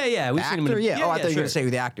 Yeah, wait. Yeah. We've seen him in Actor? a, Yeah. Oh, I thought you were sure. going to say who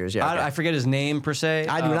the actor is. Yeah. Okay. I forget his name per se.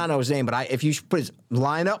 I do not know his name, but if you put his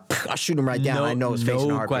line up, I'll shoot him right down. I know his face and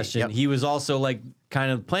No heartbeat. question. Yep. He was also like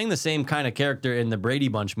kind of playing the same kind of character in the Brady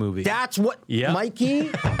Bunch movie. That's what Yep.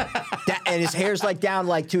 Mikey. And his hair's like down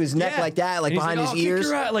like to his neck like that, like And he's behind like, his ears. Kick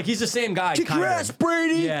your ass. Like he's the same guy. Kick kind your of. ass,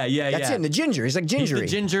 Brady. Yeah. That's him, the ginger. He's like He's gingery. the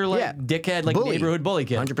ginger, like Yeah. dickhead, like Bully. neighborhood bully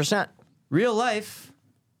kid. 100%. Real life.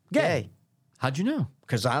 Gay. How'd you know?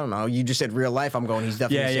 Because I don't know. You just said real life. I'm going, he's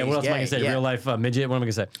definitely Yeah. What else am I gonna gay. say? Yeah. Real life midget. What am I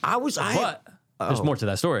gonna say? But There's more to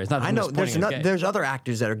that story. It's not. I know just pointing at gay. there's other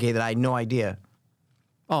actors that are gay that I had no idea.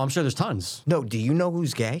 Oh, I'm sure there's tons. No, do you know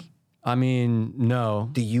who's gay? I mean, no.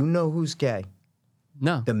 Do you know who's gay?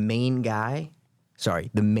 No. The main guy? Sorry,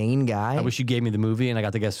 the main guy? I wish you gave me the movie and I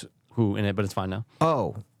got to guess who in it, but it's fine now.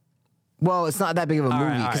 Oh. Well, it's not that big of a movie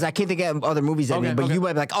right, all because right. I can't think of other movies that Okay, name, but okay. you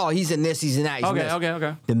might be like, oh, he's in this, he's in that, he's in this.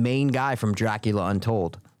 Okay. The main guy from Dracula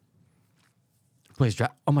Untold. Plays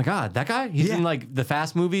Oh my God, that guy? He's Yeah. in like the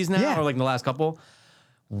Fast movies now, Yeah. or like in the last couple.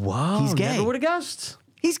 Whoa, He's gay. Never would have guessed.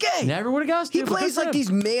 He's gay. Never would have guessed. He dude, but plays good for like him.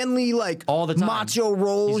 these manly, like all the time. macho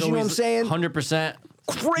roles, you know what I'm saying? 100%.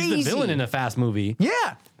 Crazy. He's the villain in a Fast movie. Yeah.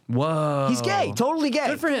 Whoa. He's gay, totally gay.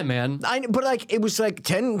 Good for him, man. But like, it was like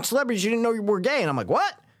 10 celebrities you didn't know were gay, and I'm like,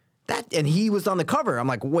 what? And he was on the cover. I'm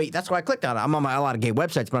like, wait, that's why I clicked on it. I'm on a lot of gay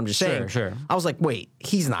websites, but I'm just saying. Sure. I was like, wait,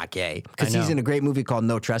 he's not gay because I he's know. in a great movie called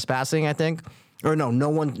No Trespassing, I think. Or no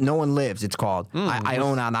one lives. It's called. I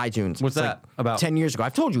own it on iTunes. what's It's that about? 10 years ago.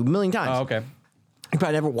 I've told you a million times. Oh, okay. You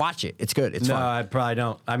probably never watch it. It's good. It's No, fun. I probably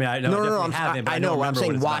don't. I mean, I know. No. I haven't, but I I know. don't What I'm remember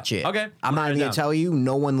saying, what it's watch about. it. Okay. I'm not writing even it gonna down. tell you.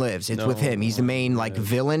 No one lives. It's No with him. He's the main like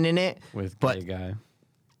villain in it. With but gay guy.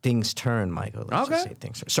 things turn, Michael. Let's just Okay. say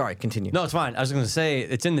things turn. Sorry, continue. No, it's fine. I was going to say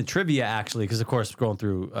it's in the trivia actually, because of course scrolling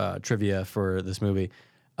through trivia for this movie,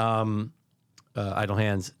 Idle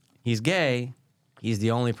Hands. He's gay. He's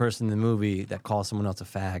the only person in the movie that calls someone else a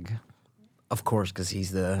fag. Of course, because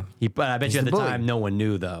he's the. But I bet He's you at the the bully. time no one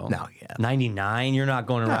knew though. No, yeah. 99. You're not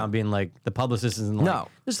going around being like the publicist isn't like. No.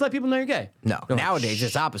 Just let people know you're gay. No, Go, nowadays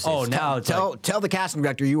it's opposite. Oh, now it's tell the casting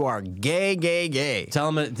director you are gay. Tell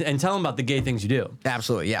him about the gay things you do.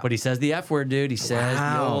 Absolutely, yeah. But he says the F word, dude. He says the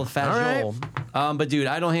Wow. old fat All right. Joel. But dude,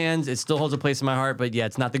 Idle Hands, it still holds a place in my heart. But yeah,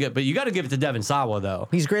 it's not the good. But you got to give it to Devin Sawa though.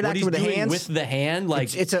 He's a great What actor he's with the doing hands. With the hand,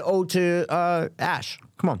 like It's an ode to Ash.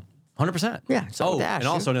 Come on. 100%. Yeah, it's all Oh, with Ash, and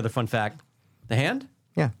also dude. another fun fact: the hand,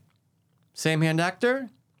 Yeah. same hand actor,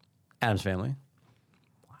 Adam's Family.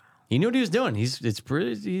 He knew what he was doing. He's He's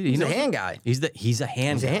a knows hand it. guy. He's a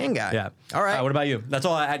hand. He's a hand guy. Yeah. All right. What about you? That's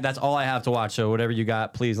all I have to watch. So whatever you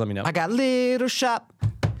got, please let me know. I got Little Shop of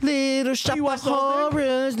watched the whole thing?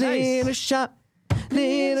 Horrors, Nice.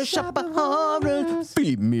 Little Shop of Horrors.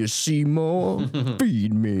 Feed me, Seymour.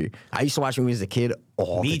 Feed me. I used to watch movies as a kid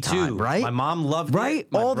all Me the time, too. right? My mom loved Right?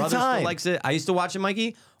 it. My All the brother time. still likes it. I used to watch it,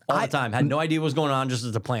 Mikey, all the time. Had no idea what was going on, just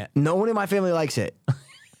as a plant. No one in my family likes it.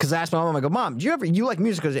 Because I asked my mom, I go, Mom, do you like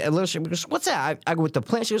music? She goes, what's that? I go with the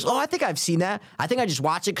plant. She goes, oh, I think I've seen that. I think I just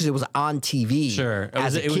watched it because it was on TV. Sure. It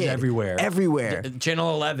as was, a it was kid. everywhere. Everywhere.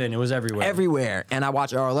 Channel 11, it was everywhere. Everywhere. And I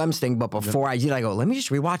watched RLM's thing, but before I did, I go, let me just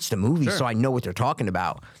rewatch the movie so I know what they're talking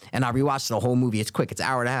about. And I rewatched the whole movie. It's quick. It's an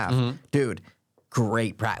hour and a half. Dude,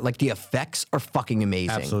 great practice. Like, the effects are fucking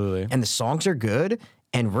amazing. Absolutely. And the songs are good.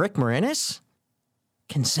 And Rick Moranis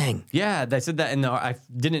can sing. Yeah, they said that, and I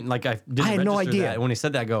didn't I had no register idea. that. When he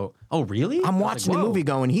said that, I go, oh, really? I'm I was watching like, the whoa. movie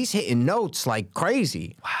going, he's hitting notes like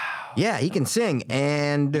crazy. Wow. Yeah, he can sing.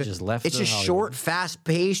 And just left it's the just Hollywood. short, fast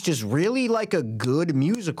paced, just really like a good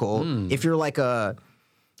musical. If you're like a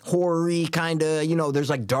horror-y kind of, there's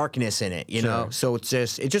like darkness in it, you know? So it's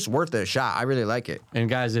just worth a shot. I really like it. And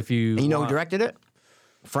guys, if you And you know who want- directed it?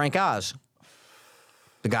 Frank Oz.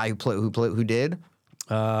 The guy who did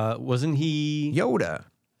wasn't he Yoda.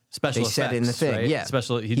 special They said it in the effects, thing. right? Yeah.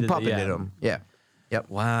 Special. He did the- puppeted yeah. him. Yeah. Yep.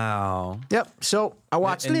 Wow. Yep. So I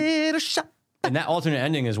watched And- Little Shop. And that alternate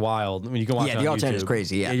ending is wild. I mean, you can watch Yeah, it the on alternate is YouTube.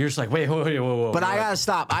 crazy, yeah. You're just like, whoa. But I gotta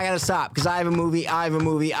stop because I have a movie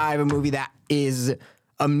that is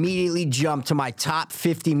immediately jumped to my top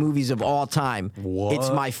 50 movies of all time. What?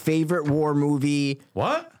 It's my favorite war movie.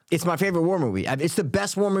 What? It's my favorite war movie. It's the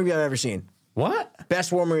best war movie I've ever seen. What?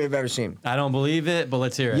 Best war movie I've ever seen. I don't believe it, but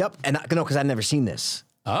let's hear it. Yep. And no, because I've never seen this.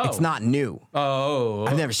 Oh. It's not new. Oh.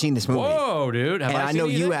 I've never seen this movie. Whoa, dude. Have And I seen know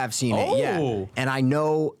it you either? have seen Oh. it. Yeah. And I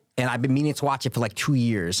know. And I've been meaning to watch it for like 2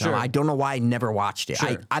 years. Sure. I don't know why I never watched it.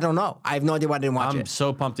 Sure. I don't know. I have no idea why I didn't watch I'm it.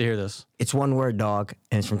 so pumped to hear this. It's one word, dog,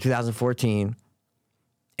 and it's from 2014,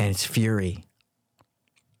 and it's Fury.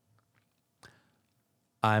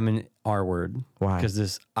 I'm an R word. Why?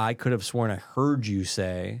 Because I could have sworn I heard you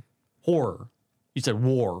say horror. You said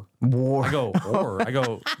war. War. I go, horror. I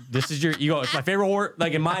go, you go, it's my favorite horror.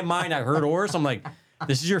 Like in my mind, I heard horror. So I'm like,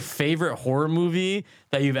 this is your favorite horror movie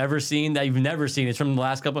that you've ever seen, that you've never seen. It's from the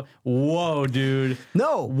last couple. Whoa, dude.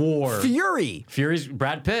 No. War. Fury. Fury's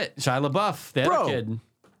Brad Pitt, Shia LaBeouf, the Bro. other kid.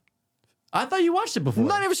 I thought you watched it before.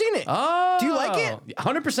 No, I've never seen it. Oh. Do you like it?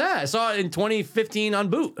 100%. I saw it in 2015 on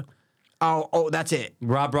Boot. Oh, that's it.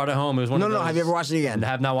 Rob brought it home. It was one No, of those. have you ever watched it again? I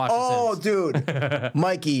have not watched Oh, it since. dude.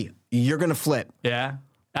 Mikey, you're going to flip. Yeah.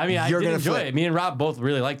 I mean, I You're did gonna enjoy flip. it. Me and Rob both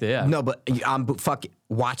really liked it. Yeah. No, but fuck it.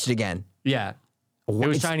 Watch it again. Yeah. It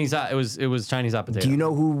was It's- Chinese. It was Chinese hot potato. Do you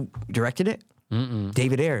know who directed it?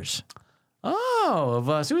 David Ayers. Oh,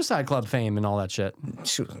 of Suicide Club fame and all that shit.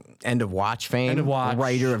 End of Watch fame. End of Watch.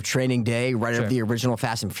 Writer of Training Day. Writer Sure. of the original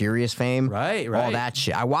Fast and Furious fame. Right. All that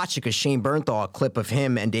shit. I watched it because Shane Bernthal, a clip of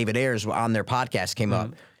him and David Ayers on their podcast came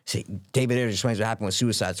up. See, David Ayers explains what happened with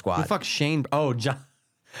Suicide Squad. Who the fuck Shane? Oh, John.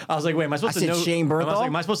 I was like, wait, am I supposed I to said know? Shane I was Bernthal? like,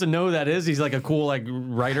 am I supposed to know who that is? He's like a cool like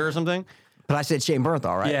writer or something. But I said Shane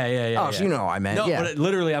Bernthal, right? Yeah. Oh, so you know what I meant. No, yeah. but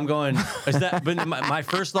literally, I'm going. Is that? But my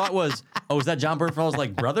first thought was, oh, is that John Bernthal's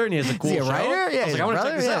like brother? And he has a cool he a show? writer? Yeah, I was he's like, a I want to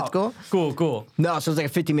check brother? this Yeah, out. it's cool. Cool. No, so it was like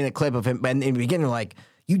a 50-minute clip of him. And in the beginning, like,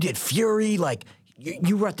 you did Fury, like,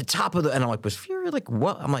 you were at the top of the. And I'm like, was Fury like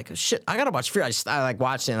what? I'm like, shit, I gotta watch Fury. I like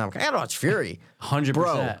watched it, and I'm like, I gotta watch Fury. 100%.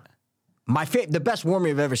 Bro, the best war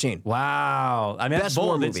movie I've ever seen. Wow. I mean, that's Best war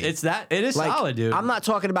bold. movie. It's that. It is Like, solid, dude. I'm not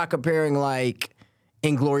talking about comparing like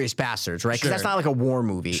Inglourious Bastards, right? Because that's Sure. not like a war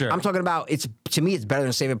movie. Sure. I'm talking about to me it's better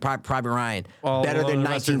than Saving Private Ryan, All better than Alone in the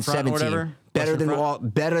Western Front or 1917, whatever? better Western than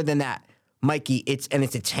Front? better than that. Mikey, it's a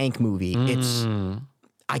tank movie. It's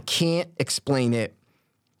I can't explain it.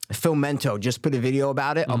 Phil Mento just put a video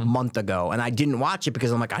about it a month ago, and I didn't watch it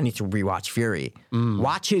because I'm like, I need to rewatch Fury.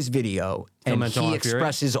 Watch his video, and Mento he on Fury?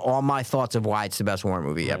 expresses all my thoughts of why it's the best war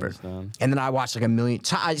movie ever. understand. And then I watched like a million.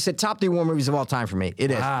 I said top 3 war movies of all time for me.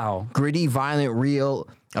 It is Wow. gritty, violent, real,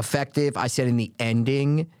 effective. I said, in the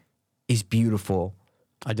ending is beautiful.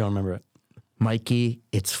 I don't remember it. Mikey,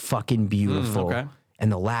 it's fucking beautiful. okay.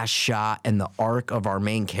 And the last shot and the arc of our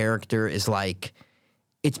main character is like,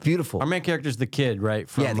 it's beautiful. Our main character's the kid, right?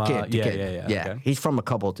 From, Yeah, the kid. Yeah. Okay. He's from a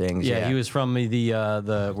couple things. Yeah, Yeah, he was from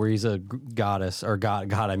the where he's a goddess or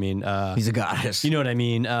god. I mean, He's a goddess. you know what I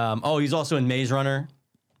mean. He's also in Maze Runner.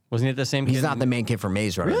 Wasn't he the same kid? He's not the main kid from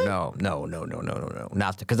Maze Runner. No.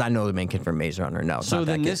 Not because I know the main kid from Maze Runner. No. It's So not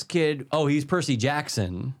then that this kid, he's Percy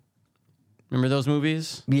Jackson. Remember those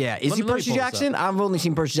movies? kid. Yeah, is Let he me pull Percy this up. Jackson? I've only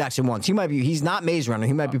seen Percy Jackson once. He might be. He's not Maze Runner.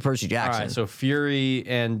 He might be Percy All Jackson. right, so Fury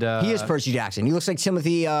and he is Percy Jackson. He looks like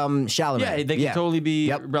Timothy Chalamet. yeah, they can totally be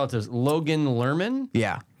Yep. relatives. Logan Lerman.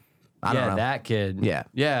 Yeah. I don't know. That kid.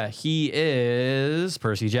 Yeah. he is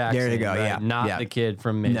Percy Jackson. There you go, right? yeah, Not yeah. the kid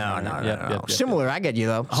from Maze No. Runner. Yep. Similar. I get you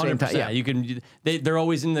though. Same 100%. time. Yeah. You can. They're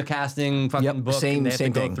always in the casting fucking Yep, book. same and they have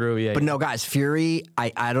same to go thing. through. Yeah, but no, guys, Fury.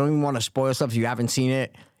 I don't even want to spoil stuff if you haven't seen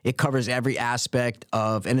it. It covers every aspect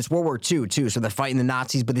of, and it's World War II too. So they're fighting the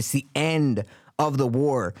Nazis, but it's the end of the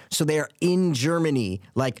war. So they are in Germany,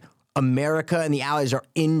 like America and the Allies are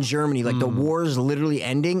in Germany. Like the war is literally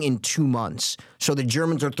ending in 2 months. So the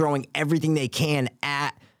Germans are throwing everything they can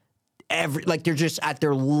at. They're just at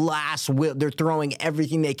their last will. They're throwing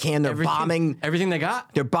everything they can. They're bombing. everything they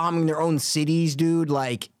got. They're bombing their own cities, dude.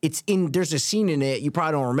 Like there's a scene in it you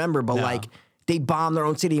probably don't remember, but like they bomb their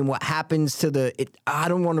own city, and what happens to I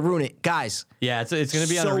don't want to ruin it, guys. Yeah, it's going to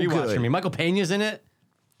be on So a rewatch good. for me. Michael Pena's in it.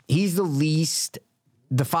 He's the least.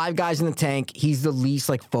 The 5 guys in the tank. He's the least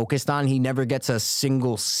like focused on. He never gets a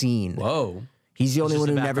single scene. Whoa. He's the only just one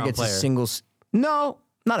a who never background gets a player. single. No,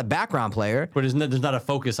 not a background player. But there's not a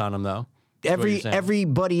focus on him though. is what you're saying.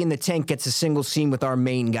 Everybody in the tank gets a single scene with our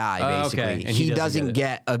main guy. Oh, Basically, okay. And he he doesn't doesn't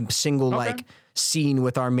get a single like scene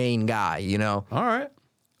with our main guy. You know, All right.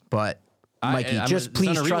 but. Mikey, I'm- just it's on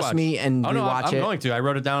please a trust rewatch. me and Oh no, rewatch I'm it. going to. I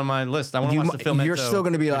wrote it down on my list. I want to watch the film. You're still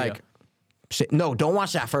going to be like, shit, no, don't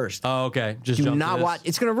watch that first. oh, okay. Just Do jump to not this. watch.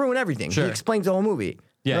 It's going to ruin everything. Sure. He explains the whole movie.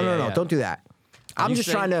 Yeah, no, yeah. don't do that. I'm you just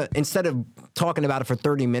say- trying to, instead of talking about it for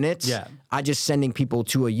 30 minutes, Yeah. I just sending people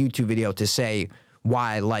to a YouTube video to say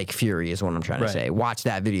why I like Fury is what I'm trying to Right. say. Watch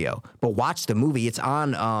that video. But watch the movie. It's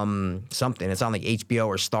on something. It's on like HBO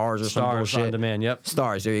or Stars or some Stars bullshit. on demand. Yep.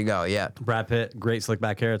 Stars, there you go, yeah. Brad Pitt, great slick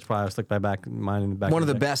back hair. It's probably slick back mine in the back. One of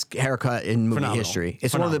the day. best haircut in movie Phenomenal. history.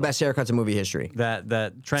 It's one of the best haircuts in movie history.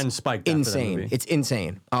 That trend spiked. after that Insane. movie. It's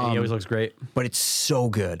insane. he always looks great. But it's so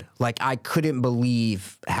good. Like I couldn't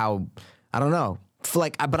believe how I don't know.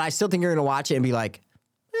 But I still think you're gonna watch it and be like,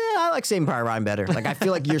 I like Saving Private Ryan better. Like I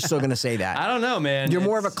feel like you're still gonna say that. I don't know, man. You're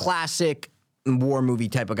more of a classic war movie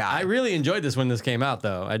type of guy. I really enjoyed this when this came out,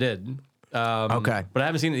 though. I did. Okay. But I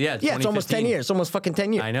haven't seen it yet. Yeah, it's almost 10 years. It's almost fucking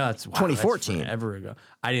 10 years. I know. It's 2014. Ever ago.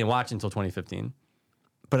 I didn't watch it until 2015.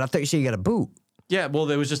 But I thought you said you got a boot. Yeah, well,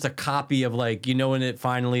 there was just a copy of like, when it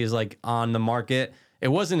finally is like on the market. It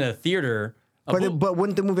wasn't a theater. But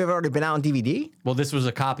wouldn't the movie have already been out on DVD? Well, this was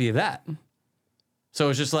a copy of that. So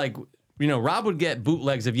it's just like, Rob would get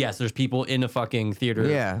bootlegs of, yes, there's people in a fucking theater.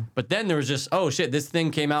 Yeah. But then there was just, oh shit, this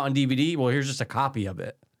thing came out on DVD. Well, here's just a copy of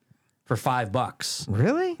it for $5.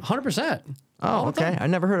 Really? 100%. Oh, okay. I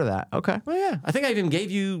never heard of that. Okay. Well, yeah. I think I even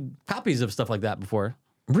gave you copies of stuff like that before.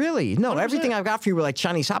 Really? No, 100%. Everything I've got for you were like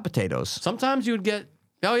Chinese hot potatoes. Sometimes you would get,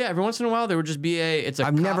 every once in a while there would just be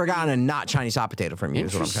I've never gotten a not Chinese hot potato from you,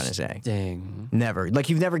 is what I'm trying to say. Dang. Never. Like,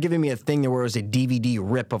 you've never given me a thing where it was a DVD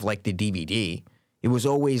rip of like the DVD. It was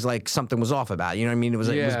always like something was off about it. You know what I mean? It was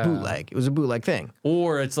like, it was bootleg. It was a bootleg thing.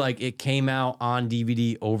 Or it's like it came out on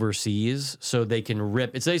DVD overseas, so they can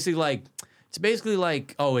rip. It's basically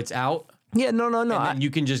like, oh, it's out. Yeah, no. And then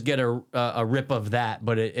you can just get a rip of that,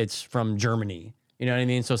 but it's from Germany. You know what I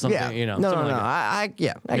mean? So something, No. something like that. I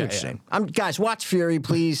get what you're saying. Guys, watch Fury,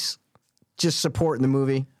 please. Just support the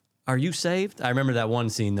movie. Are you saved? I remember that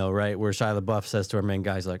one scene though, right, where Shia LaBeouf says to our main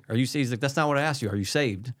guy, he's like, "Are you saved?" He's like, "That's not what I asked you. Are you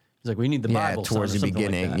saved?" He's like, "We need the Bible." Towards the son," or something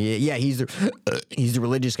beginning. like that. Yeah, he's the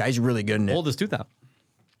religious guy. He's really good in it. Old as 2000.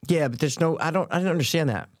 Yeah, but there's no. I don't understand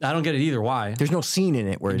that. I don't get it either. Why? There's no scene in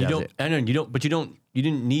it where he You does don't. it. I know you don't. But you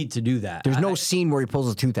didn't need to do that. There's no scene where he pulls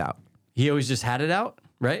his tooth out. He always just had it out,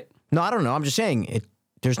 right? No, I don't know. I'm just saying it.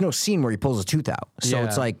 There's no scene where he pulls a tooth out. So Yeah.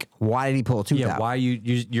 it's like, why did he pull a tooth Yeah. out? Why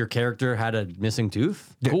your character had a missing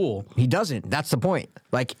tooth? Cool. He doesn't. That's the point.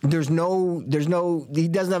 Like, he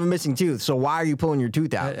doesn't have a missing tooth. So why are you pulling your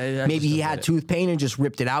tooth out? I Maybe just he don't had get it. tooth pain and just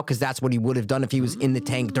ripped it out because that's what he would have done if he was in the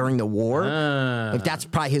tank during the war. Like, that's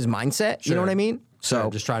probably his mindset. You know Sure. what I mean? So,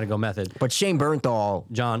 Just trying to go method. but Shane Bernthal,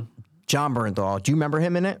 John, John Bernthal, do you remember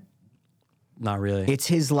him in it? not really. It's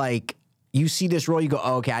his, like, you see this role, you go,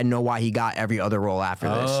 oh, okay, I know why he got every other role after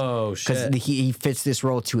this. Oh, shit. Because he fits this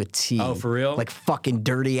role to a T. Oh, for real? Like fucking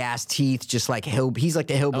dirty ass teeth, just like he's like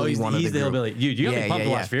the hillbilly one of the he's the group. hillbilly. You got me pumped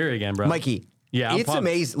to watch Fury again, bro. Mikey. Yeah, I'm it's pumped.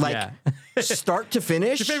 amazing. Like Yeah. start to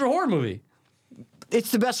finish. What's your favorite horror movie? It's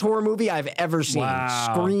the best horror movie I've ever seen.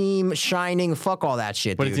 Wow. Scream, Shining, fuck all that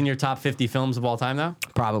shit. But dude. it's in your top 50 films of all time now?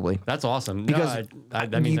 Probably. That's awesome. Because that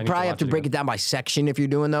means you probably have to break it down by section if you're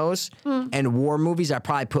doing those. And war movies, I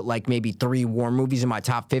probably put like maybe 3 war movies in my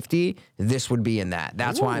top 50. This would be in that.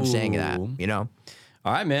 That's why I'm saying that. Ooh. You know.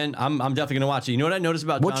 All right, man. I'm definitely gonna watch it. You know what I noticed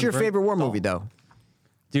about What's John your favorite war Bernthal? movie though?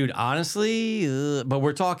 Dude, honestly, but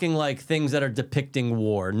we're talking like things that are depicting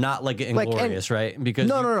war, not like Inglorious, right? Because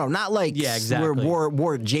No, not like Yeah, exactly.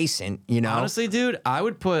 war adjacent. You know. honestly, dude, I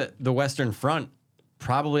would put the Western Front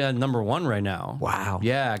probably at number 1 right now. Wow.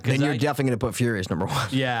 Yeah, because Then you're definitely gonna put Furious number 1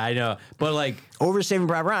 yeah, I know, but like over Saving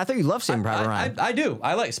Private Ryan. I thought you loved Saving Private Ryan. I do.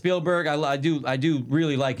 I like Spielberg. I do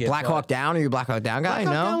really like it. Black but- Hawk Down. Are you a Black Hawk Down guy? Black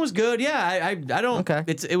Hawk No. Down was good. Yeah, I don't. Okay.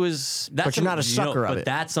 It was. That's But you're not a something, sucker of but it.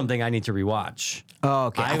 that's something I need to rewatch. Oh,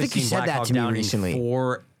 okay. I haven't think you seen said Black that Hawk to me Down in recently.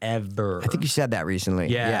 Forever. I think you said that recently.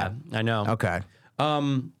 Yeah, I know. Okay.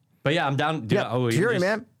 But yeah, I'm down. Dude, Yeah, Fury,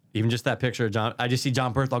 man. Even just that picture of John, I just see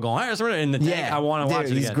John Bernthal going, "All right, so in the tank. Yeah, I want to watch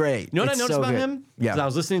dude, it he's again." great. You know what It's I noticed so about good. him? Yeah. 'Cause I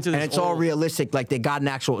was listening to this, And it's all old- realistic. Like they got an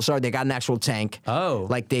actual tank. Oh.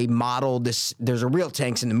 Like they modeled this. There's a real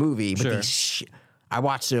tanks in the movie, but Sure. I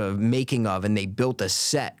watched a making of, and they built a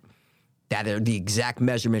set that are the exact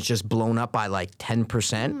measurements just blown up by like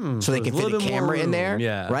 10%, so they there's can a fit little a bit more camera in room, there,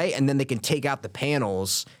 yeah. right? And then they can take out the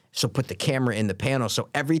panels, so put the camera in the panel, so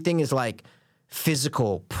everything is like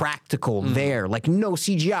physical, practical there, like no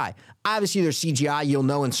CGI. Obviously, there's CGI, you'll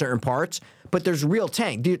know in certain parts, but there's real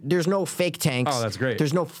tank. There's no fake tanks. Oh, that's great.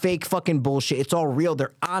 There's no fake fucking bullshit. It's all real.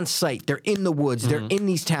 They're on site. They're in the woods. They're in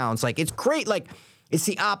these towns. Like, it's great. Like, it's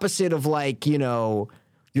the opposite of like, you know,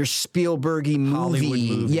 your Spielbergy movie. Hollywood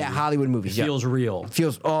movie. Yeah, Hollywood movies. Yeah. feels real.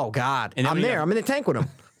 Feels, oh God. And then I'm when you there. got- I'm in the tank with him.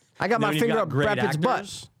 I got then my when you finger got up great Brad Pitt's butt.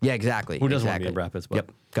 actors- Yeah, exactly. Who doesn't want to exactly. be in Brad Pitt's butt?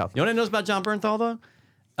 Yep. Go. You know what I noticed about John Bernthal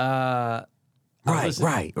though?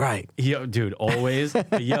 Right. Yo, dude, always.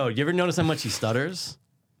 Yo, you ever notice how much he stutters?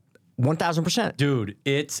 1,000%. Dude,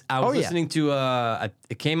 I was Oh, yeah. listening to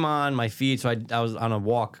it came on my feed, so I was on a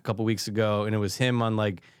walk a couple weeks ago, and it was him on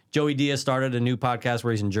like Joey Diaz started a new podcast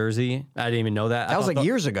where he's in Jersey. I didn't even know that. That was like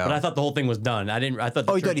years ago. But I thought the whole thing was done. I thought.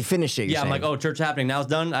 Oh, you thought he finished it, you're Yeah, I'm saying. like, oh, church happening now it's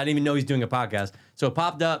done. I didn't even know he's doing a podcast. So it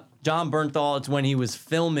popped up. John Bernthal. It's when he was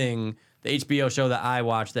filming the HBO show that I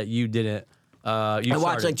watched that you didn't. I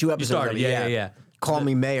watched like 2 You episodes started. of it. Yeah. Call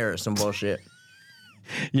Me Mayor or some bullshit.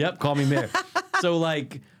 Yep, call me mayor.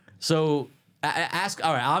 So Ask.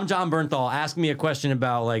 All right, I'm John Bernthal. Ask me a question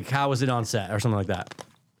about like how was it on set or something like that.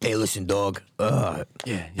 Hey, listen, dog. Yeah.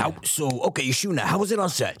 Okay, you're shooting that. How was it on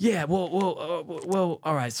set? Yeah, well.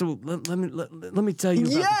 All right. So let me tell you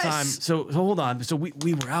about the time. So hold on. So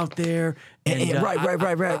we were out there, and Right.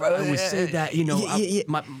 I would say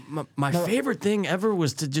that my favorite thing ever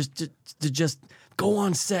was to just go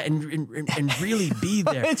on set and really be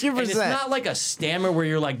there. 100%. And it's not like a stammer where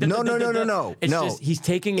you're like No. It's just he's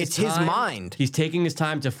taking his It's time. his mind. He's taking his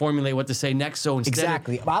time to formulate what to say next. So instead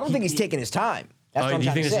Exactly. But I don't think he's taking his time. That's what I'm you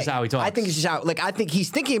trying think to this say. is how he talks? I think it's just how, I think he's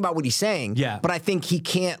thinking about what he's saying. Yeah. But I think he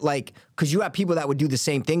can't, because you have people that would do the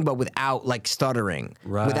same thing, but without, stuttering.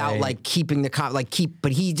 Right. Without, keeping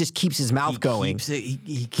but he just keeps his mouth going. Keeps it,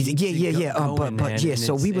 he He's like, yeah. going, man,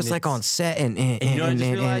 So and we was it's- on set and you know what I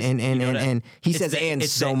just realized? and he It's says the- and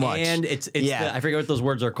it's so the much. And it's yeah. I forget what those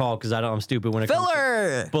words are called because I'm stupid when it comes to,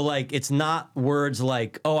 Filler. but it's not words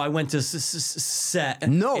like I went to set.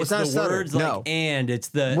 No, it's not the stutter. words No. and it's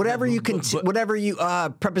the Whatever you can, but- whatever you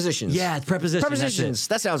prepositions. yeah, it's prepositions. Prepositions.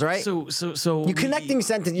 That sounds right. So You're connecting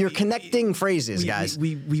sentence. You're connecting phrases, guys.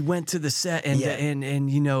 We went to the set and Yeah.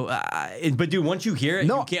 and but dude, once you hear it,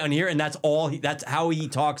 No. you can't unhear it, and that's all. That's how he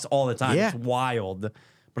talks all the time. Yeah. It's wild,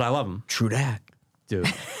 but I love him. True that. Dude,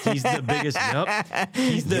 he's the biggest.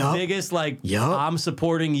 He's the Yup. biggest. Yup. I'm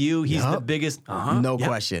supporting you. He's the Yup. biggest. No Yep.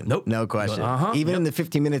 question. Nope. No question. Uh-huh. Even in Yep. the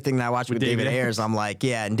 15-minute thing that I watched with David David Ayers, I'm like,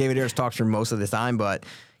 yeah, and David Ayers talks for most of the time, but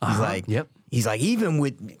he's like, Yep. he's like, even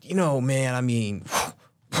with, man, I mean,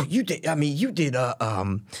 you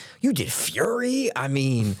did Fury. I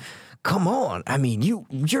mean, come on. I mean,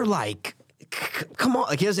 you're like, come on.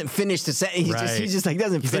 Like, he doesn't finish the set. He just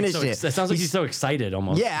doesn't finish it. That sounds like he's so excited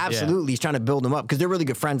almost. Yeah, absolutely. He's trying to build them up because they're really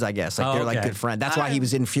good friends, I guess. They're okay. good friends. That's why he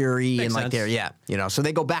was in Fury and Makes sense. so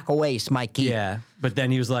they go back a ways, Mikey. Yeah. But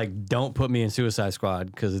then he was like, "Don't put me in Suicide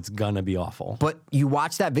Squad because it's gonna be awful." But you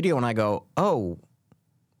watch that video and I go, oh,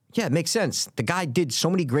 yeah, it makes sense. The guy did so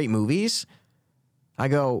many great movies. I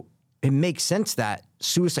go, it makes sense that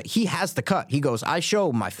Suicide, he has the cut. He goes, I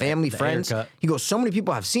show my family, the friends. haircut. He goes, so many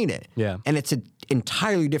people have seen it. Yeah. And it's an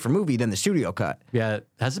entirely different movie than the studio cut. Yeah,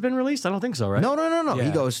 has it been released? I don't think so, right? No. Yeah. He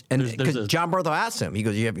goes, and There's because a- John Bartho asked him, he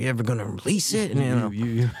goes, you ever going to release it? And,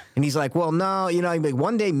 you- and he's like, well, no, he's like,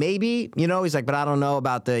 one day maybe, he's like, but I don't know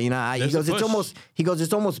about the, he There's goes, a push.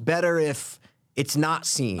 it's almost better if it's not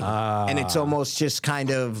seen. And it's almost just kind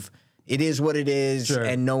of, it is what it is, Sure.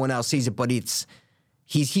 and no one else sees it, but he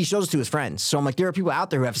shows it to his friends. So I'm like, there are people out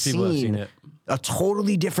there who have People have seen seen it. a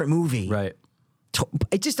totally different movie. Right.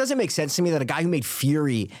 It just doesn't make sense to me that a guy who made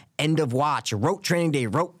Fury, End of Watch, wrote Training Day,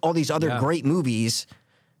 wrote all these other Yeah. great movies,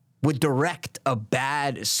 would direct a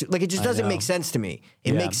bad. It just doesn't know. make sense to me.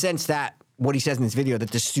 It Yeah. makes sense that what he says in this video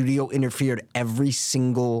that the studio interfered every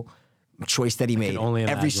single choice that he made, only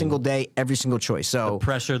every imagine. single day, every single choice. So,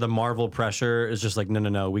 Pressure, the Marvel pressure is just like,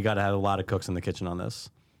 no. We got to have a lot of cooks in the kitchen on this.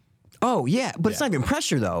 oh yeah, but it's not even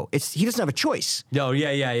pressure though. He doesn't have a choice. Oh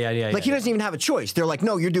yeah. Like he doesn't even have a choice. They're like,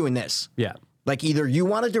 no, you're doing this. Yeah. Like either you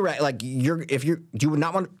want to direct, like you want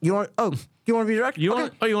to be director? You Okay.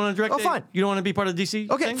 want? Oh, you want to direct? Oh, it? fine. You don't want to be part of DC?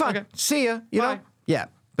 Okay, thing? fine. Okay. See ya. You know? Bye. Yeah.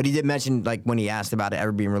 But he did mention, like, when he asked about it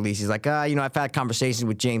ever being released, he's like, I've had conversations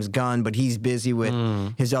with James Gunn, but he's busy with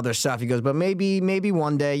his other stuff. He goes, but maybe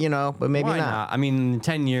one day, but maybe Why not. not? I mean, in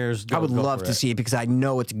 10 years. I would go love for to it. see it because I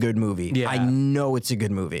know it's a good movie. Yeah. I know it's a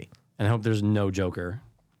good movie. And I hope there's no Joker.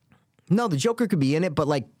 No, the Joker could be in it, but,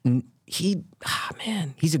 like, he's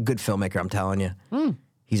a good filmmaker, I'm telling you.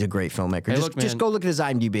 He's a great filmmaker. Hey, just look, man, go look at his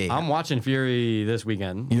IMDb. I'm watching Fury this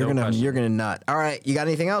weekend. You're No gonna question. nut. All right, you got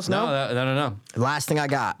anything else? No, No. no. Last thing I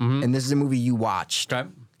got, and this is a movie you watched, Okay.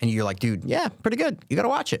 and you're like, dude, yeah, pretty good. You got to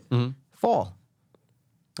watch it. Fall.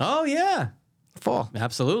 Oh, yeah. Fall.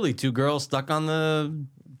 Absolutely. Two girls stuck on the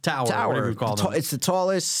tower. Whatever you call them. It's the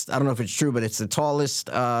tallest. I don't know if it's true, but it's the tallest,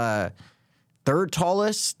 third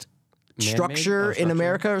tallest Man-made? structure in Structure?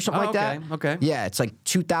 America or something Oh, like that. okay. Yeah, it's like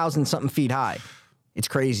 2,000 something feet high. It's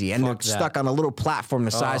crazy, and Fuck they're that. stuck on a little platform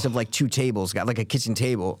the size of like two tables. Got like a kitchen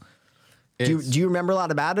table. Do It's- you remember a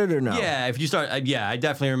lot about it or no? Yeah, if you start, I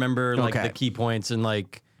definitely remember like Okay. the key points and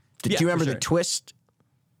like. Do yeah, you remember for the sure. twist?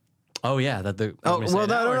 Oh yeah, that the. Oh, well,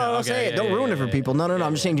 no, don't say it. Don't ruin it for people. No,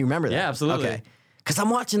 I'm just saying, do you remember that? Yeah, absolutely. Okay. Because I'm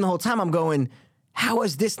watching the whole time, I'm going, how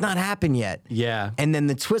has this not happened yet? Yeah. And then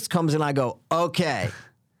the twist comes and I go, okay,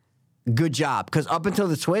 good job. Because up until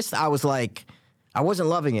the twist, I was like, I wasn't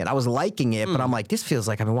loving it. I was liking it, but I'm like, this feels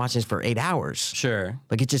like I've been watching this for 8 hours. Sure.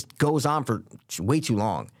 Like it just goes on for way too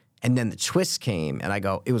long. And then the twist came and I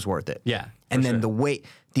go, it was worth it. Yeah, And for then sure.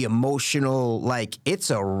 the emotional, like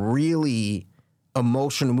it's a really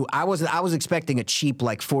emotional movie. I was expecting a cheap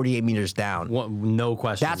like 48 Meters Down. No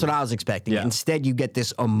question. That's what I was expecting. Yeah. Instead, you get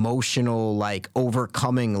this emotional, like,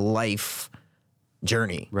 overcoming life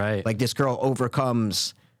journey. Right. Like, this girl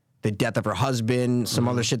overcomes the death of her husband, some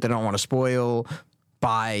other shit that I don't want to spoil,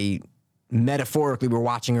 by metaphorically, we're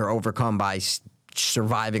watching her overcome by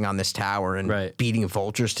surviving on this tower and beating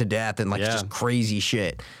vultures to death and, like, just crazy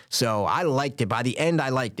shit. So I liked it. By the end, I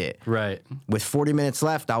liked it. Right. With 40 minutes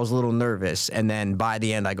left, I was a little nervous. And then by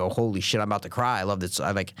the end, I go, holy shit, I'm about to cry. I love this.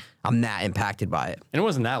 I'm that impacted by it. And it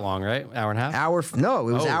wasn't that long, right? Hour and a half? No,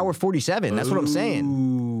 it was hour 47. That's what I'm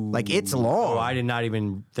saying. Like, it's long. Oh, I did not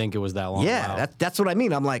even think it was that long. Yeah, Wow. that's what I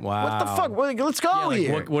mean. I'm like, what the fuck? Let's go like,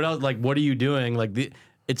 here. what else? Like, what are you doing? Like,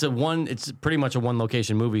 it's pretty much a one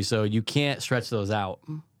location movie, so you can't stretch those out.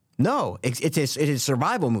 No, it is a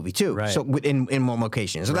survival movie too. Right. So in one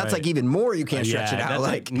location. So that's like even more. You can't stretch it out.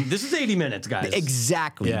 Like this is 80 minutes, guys.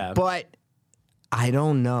 Exactly. Yeah. But I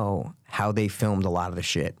don't know how they filmed a lot of the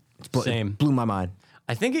shit. Same. It blew my mind.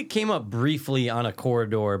 I think it came up briefly on a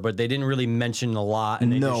corridor, but they didn't really mention a lot.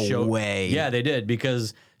 And they No just showed, way. Yeah, they did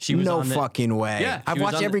because she was No on the, fucking way. Yeah, I've she was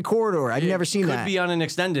watched on every corridor. I've never seen Could that. be on an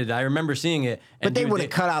extended. I remember seeing it. But And they dude, would have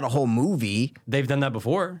cut out a whole movie. They've done that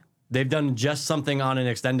before. They've done just something on an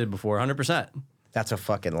extended before, 100%. That's a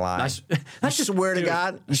fucking lie. That's you swear to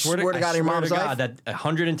God? You swear to God on your mom's life? that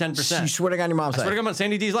 110%. You swear to God on your mom's I swear to life? God on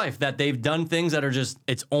Sandy D's life that they've done things that are just,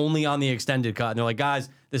 it's only on the extended cut. And they're like, guys,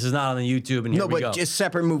 this is not on the YouTube, and here we go. No, but just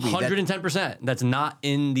separate movie. 110%. That's not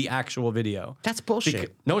in the actual video. That's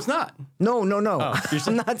bullshit. No, it's not. No. you're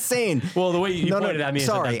I'm not saying. Well, the way you pointed at me is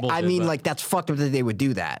sorry. that's bullshit, I mean, but- like, that's fucked up that they would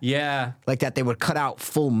do that. Yeah. Like, that they would cut out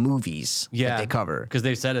full movies that they cover. Because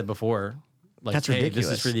they've said it before. Like, That's hey, ridiculous.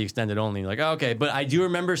 this is for the extended only. Like, oh, okay. But I do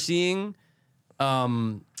remember seeing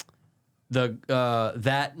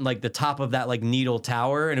the top of that like needle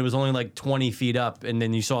tower, and it was only like 20 feet up, and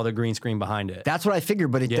then you saw the green screen behind it. That's what I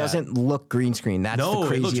figured, but it doesn't look green screen. That's the it looks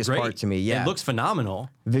craziest great. part to me. Yeah. It looks phenomenal.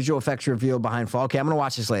 Visual effects revealed behind fall. Okay, I'm gonna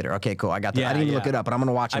watch this later. Okay, cool. I got that. I didn't even look it up, but I'm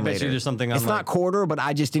gonna watch it I later. bet you there's something on, It's like- not quarter, but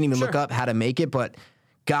I just didn't even look Sure. up how to make it. But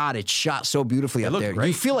God, it's shot so beautifully up looked there. great.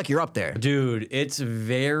 You feel like you're up there. Dude, it's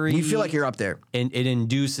very... You feel like you're up there. And it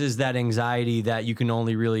induces that anxiety that you can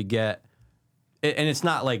only really get... And it's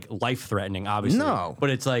not like life-threatening, obviously. No.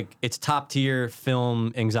 But it's like, it's top-tier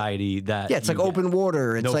film anxiety that Yeah, it's you like get. open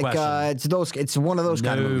water. It's No like question. it's one of those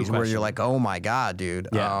kind of No movies where question. you're like, oh my God, dude.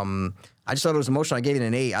 Yeah. I just thought it was emotional. I gave it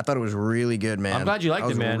an 8. I thought it was really good, man. I'm glad you liked I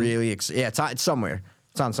was it, man. Really, yeah, it's somewhere.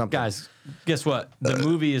 It's on something. Guys, guess what? The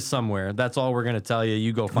movie is somewhere. That's all we're going to tell you.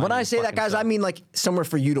 You go find When it I say that, fucking guys, stuff. I mean like somewhere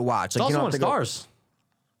for you to watch. It's Like, you also don't on have to go- Stars.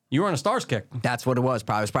 You were on a Stars kick. That's what it was.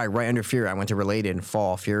 Probably it was probably right under Fury. I went to Related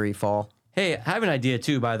and Fury Fall. Hey, I have an idea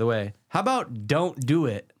too, by the way. How about Don't Do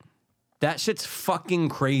It? That shit's fucking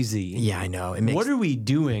crazy. Yeah, I know. It makes What are we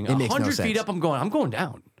doing? It makes no 100 feet sense. up, I'm going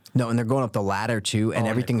down. no, and they're going up the ladder too, and Oh,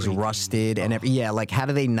 everything's and they're rusted, and yeah, like how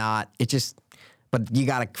do they not? It just, but you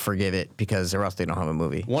gotta forgive it because or else they don't have a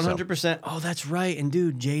movie. 100%. Oh, that's right. And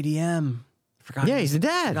dude, JDM. Forgot. Yeah, he's the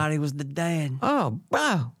dad. Forgot he was the dad. Oh,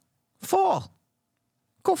 wow. Fall.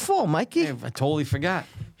 Go fall, Mikey. I totally forgot.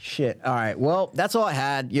 Shit. All right. Well, that's all I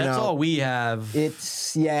had. You That's know, all we have.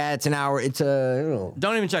 It's it's an hour. It's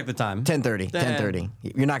Don't even check the time. 10:30. 10:30.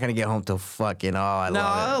 You're not gonna get home till fucking. Oh, I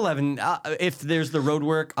love 11. If there's the road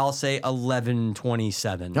work, I'll say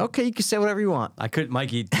 11:27. it. Okay, you can say whatever you want. I could,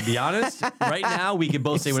 Mikey. To be honest, right now we could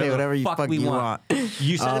both say Say whatever, whatever the you fuck fuck we you want.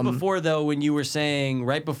 You said it before though when you were saying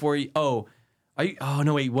right before you. Oh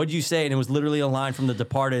no! Wait, what'd you say? And it was literally a line from The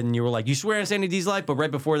Departed, and you were like, "You swear on Sandy D's life," but right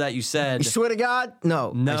before that, you said, You swear to God?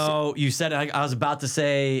 No. "No." You said I was about to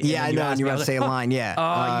say. and Yeah, then I know. asked And you me, were I about was to say a like, line. Yeah.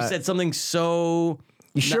 Oh, you said something so.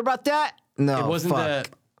 You sure about that? No. It wasn't fuck.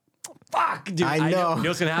 Fuck, dude. I know. You know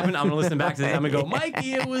what's gonna happen? I'm gonna listen back to that. I'm gonna go,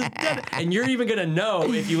 Mikey, it was good. And you're even gonna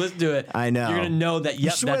know if you listen to it. I know. You're gonna know that. You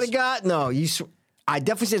Yep, swear that's to God? No. I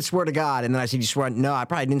definitely said swear to God, and then I said you swear. No, I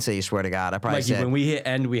probably didn't say you swear to God. I probably Mikey, said. when we hit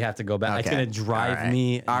end, we have to go back. It's Okay. gonna drive All right.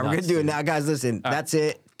 me. All right, we're gonna nuts, do it dude. now, guys. Listen, that's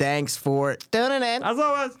it. Thanks for tuning in. As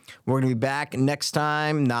always. We're gonna be back next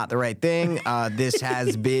time. Not the right thing. This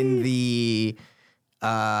has been the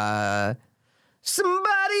somebody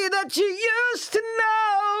that you used to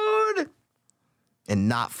know, and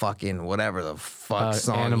not fucking whatever the fuck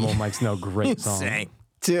song. Animal you Mike's no great song. sang.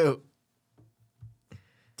 Two.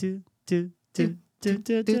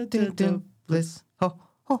 Bliss. Ho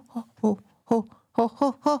ho ho ho ho ho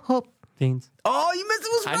ho ho ho. Fiends. Oh, you missed it.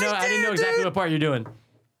 Was I know. I didn't know exactly what part you're doing.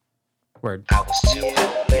 Word. I was too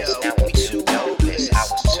hopeless, now we too hopeless. I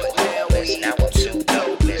was too hopeless, now I'm too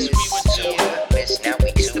hopeless. We were too hopeless, now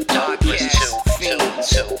we too darkness. Too fiends,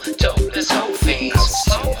 too dope.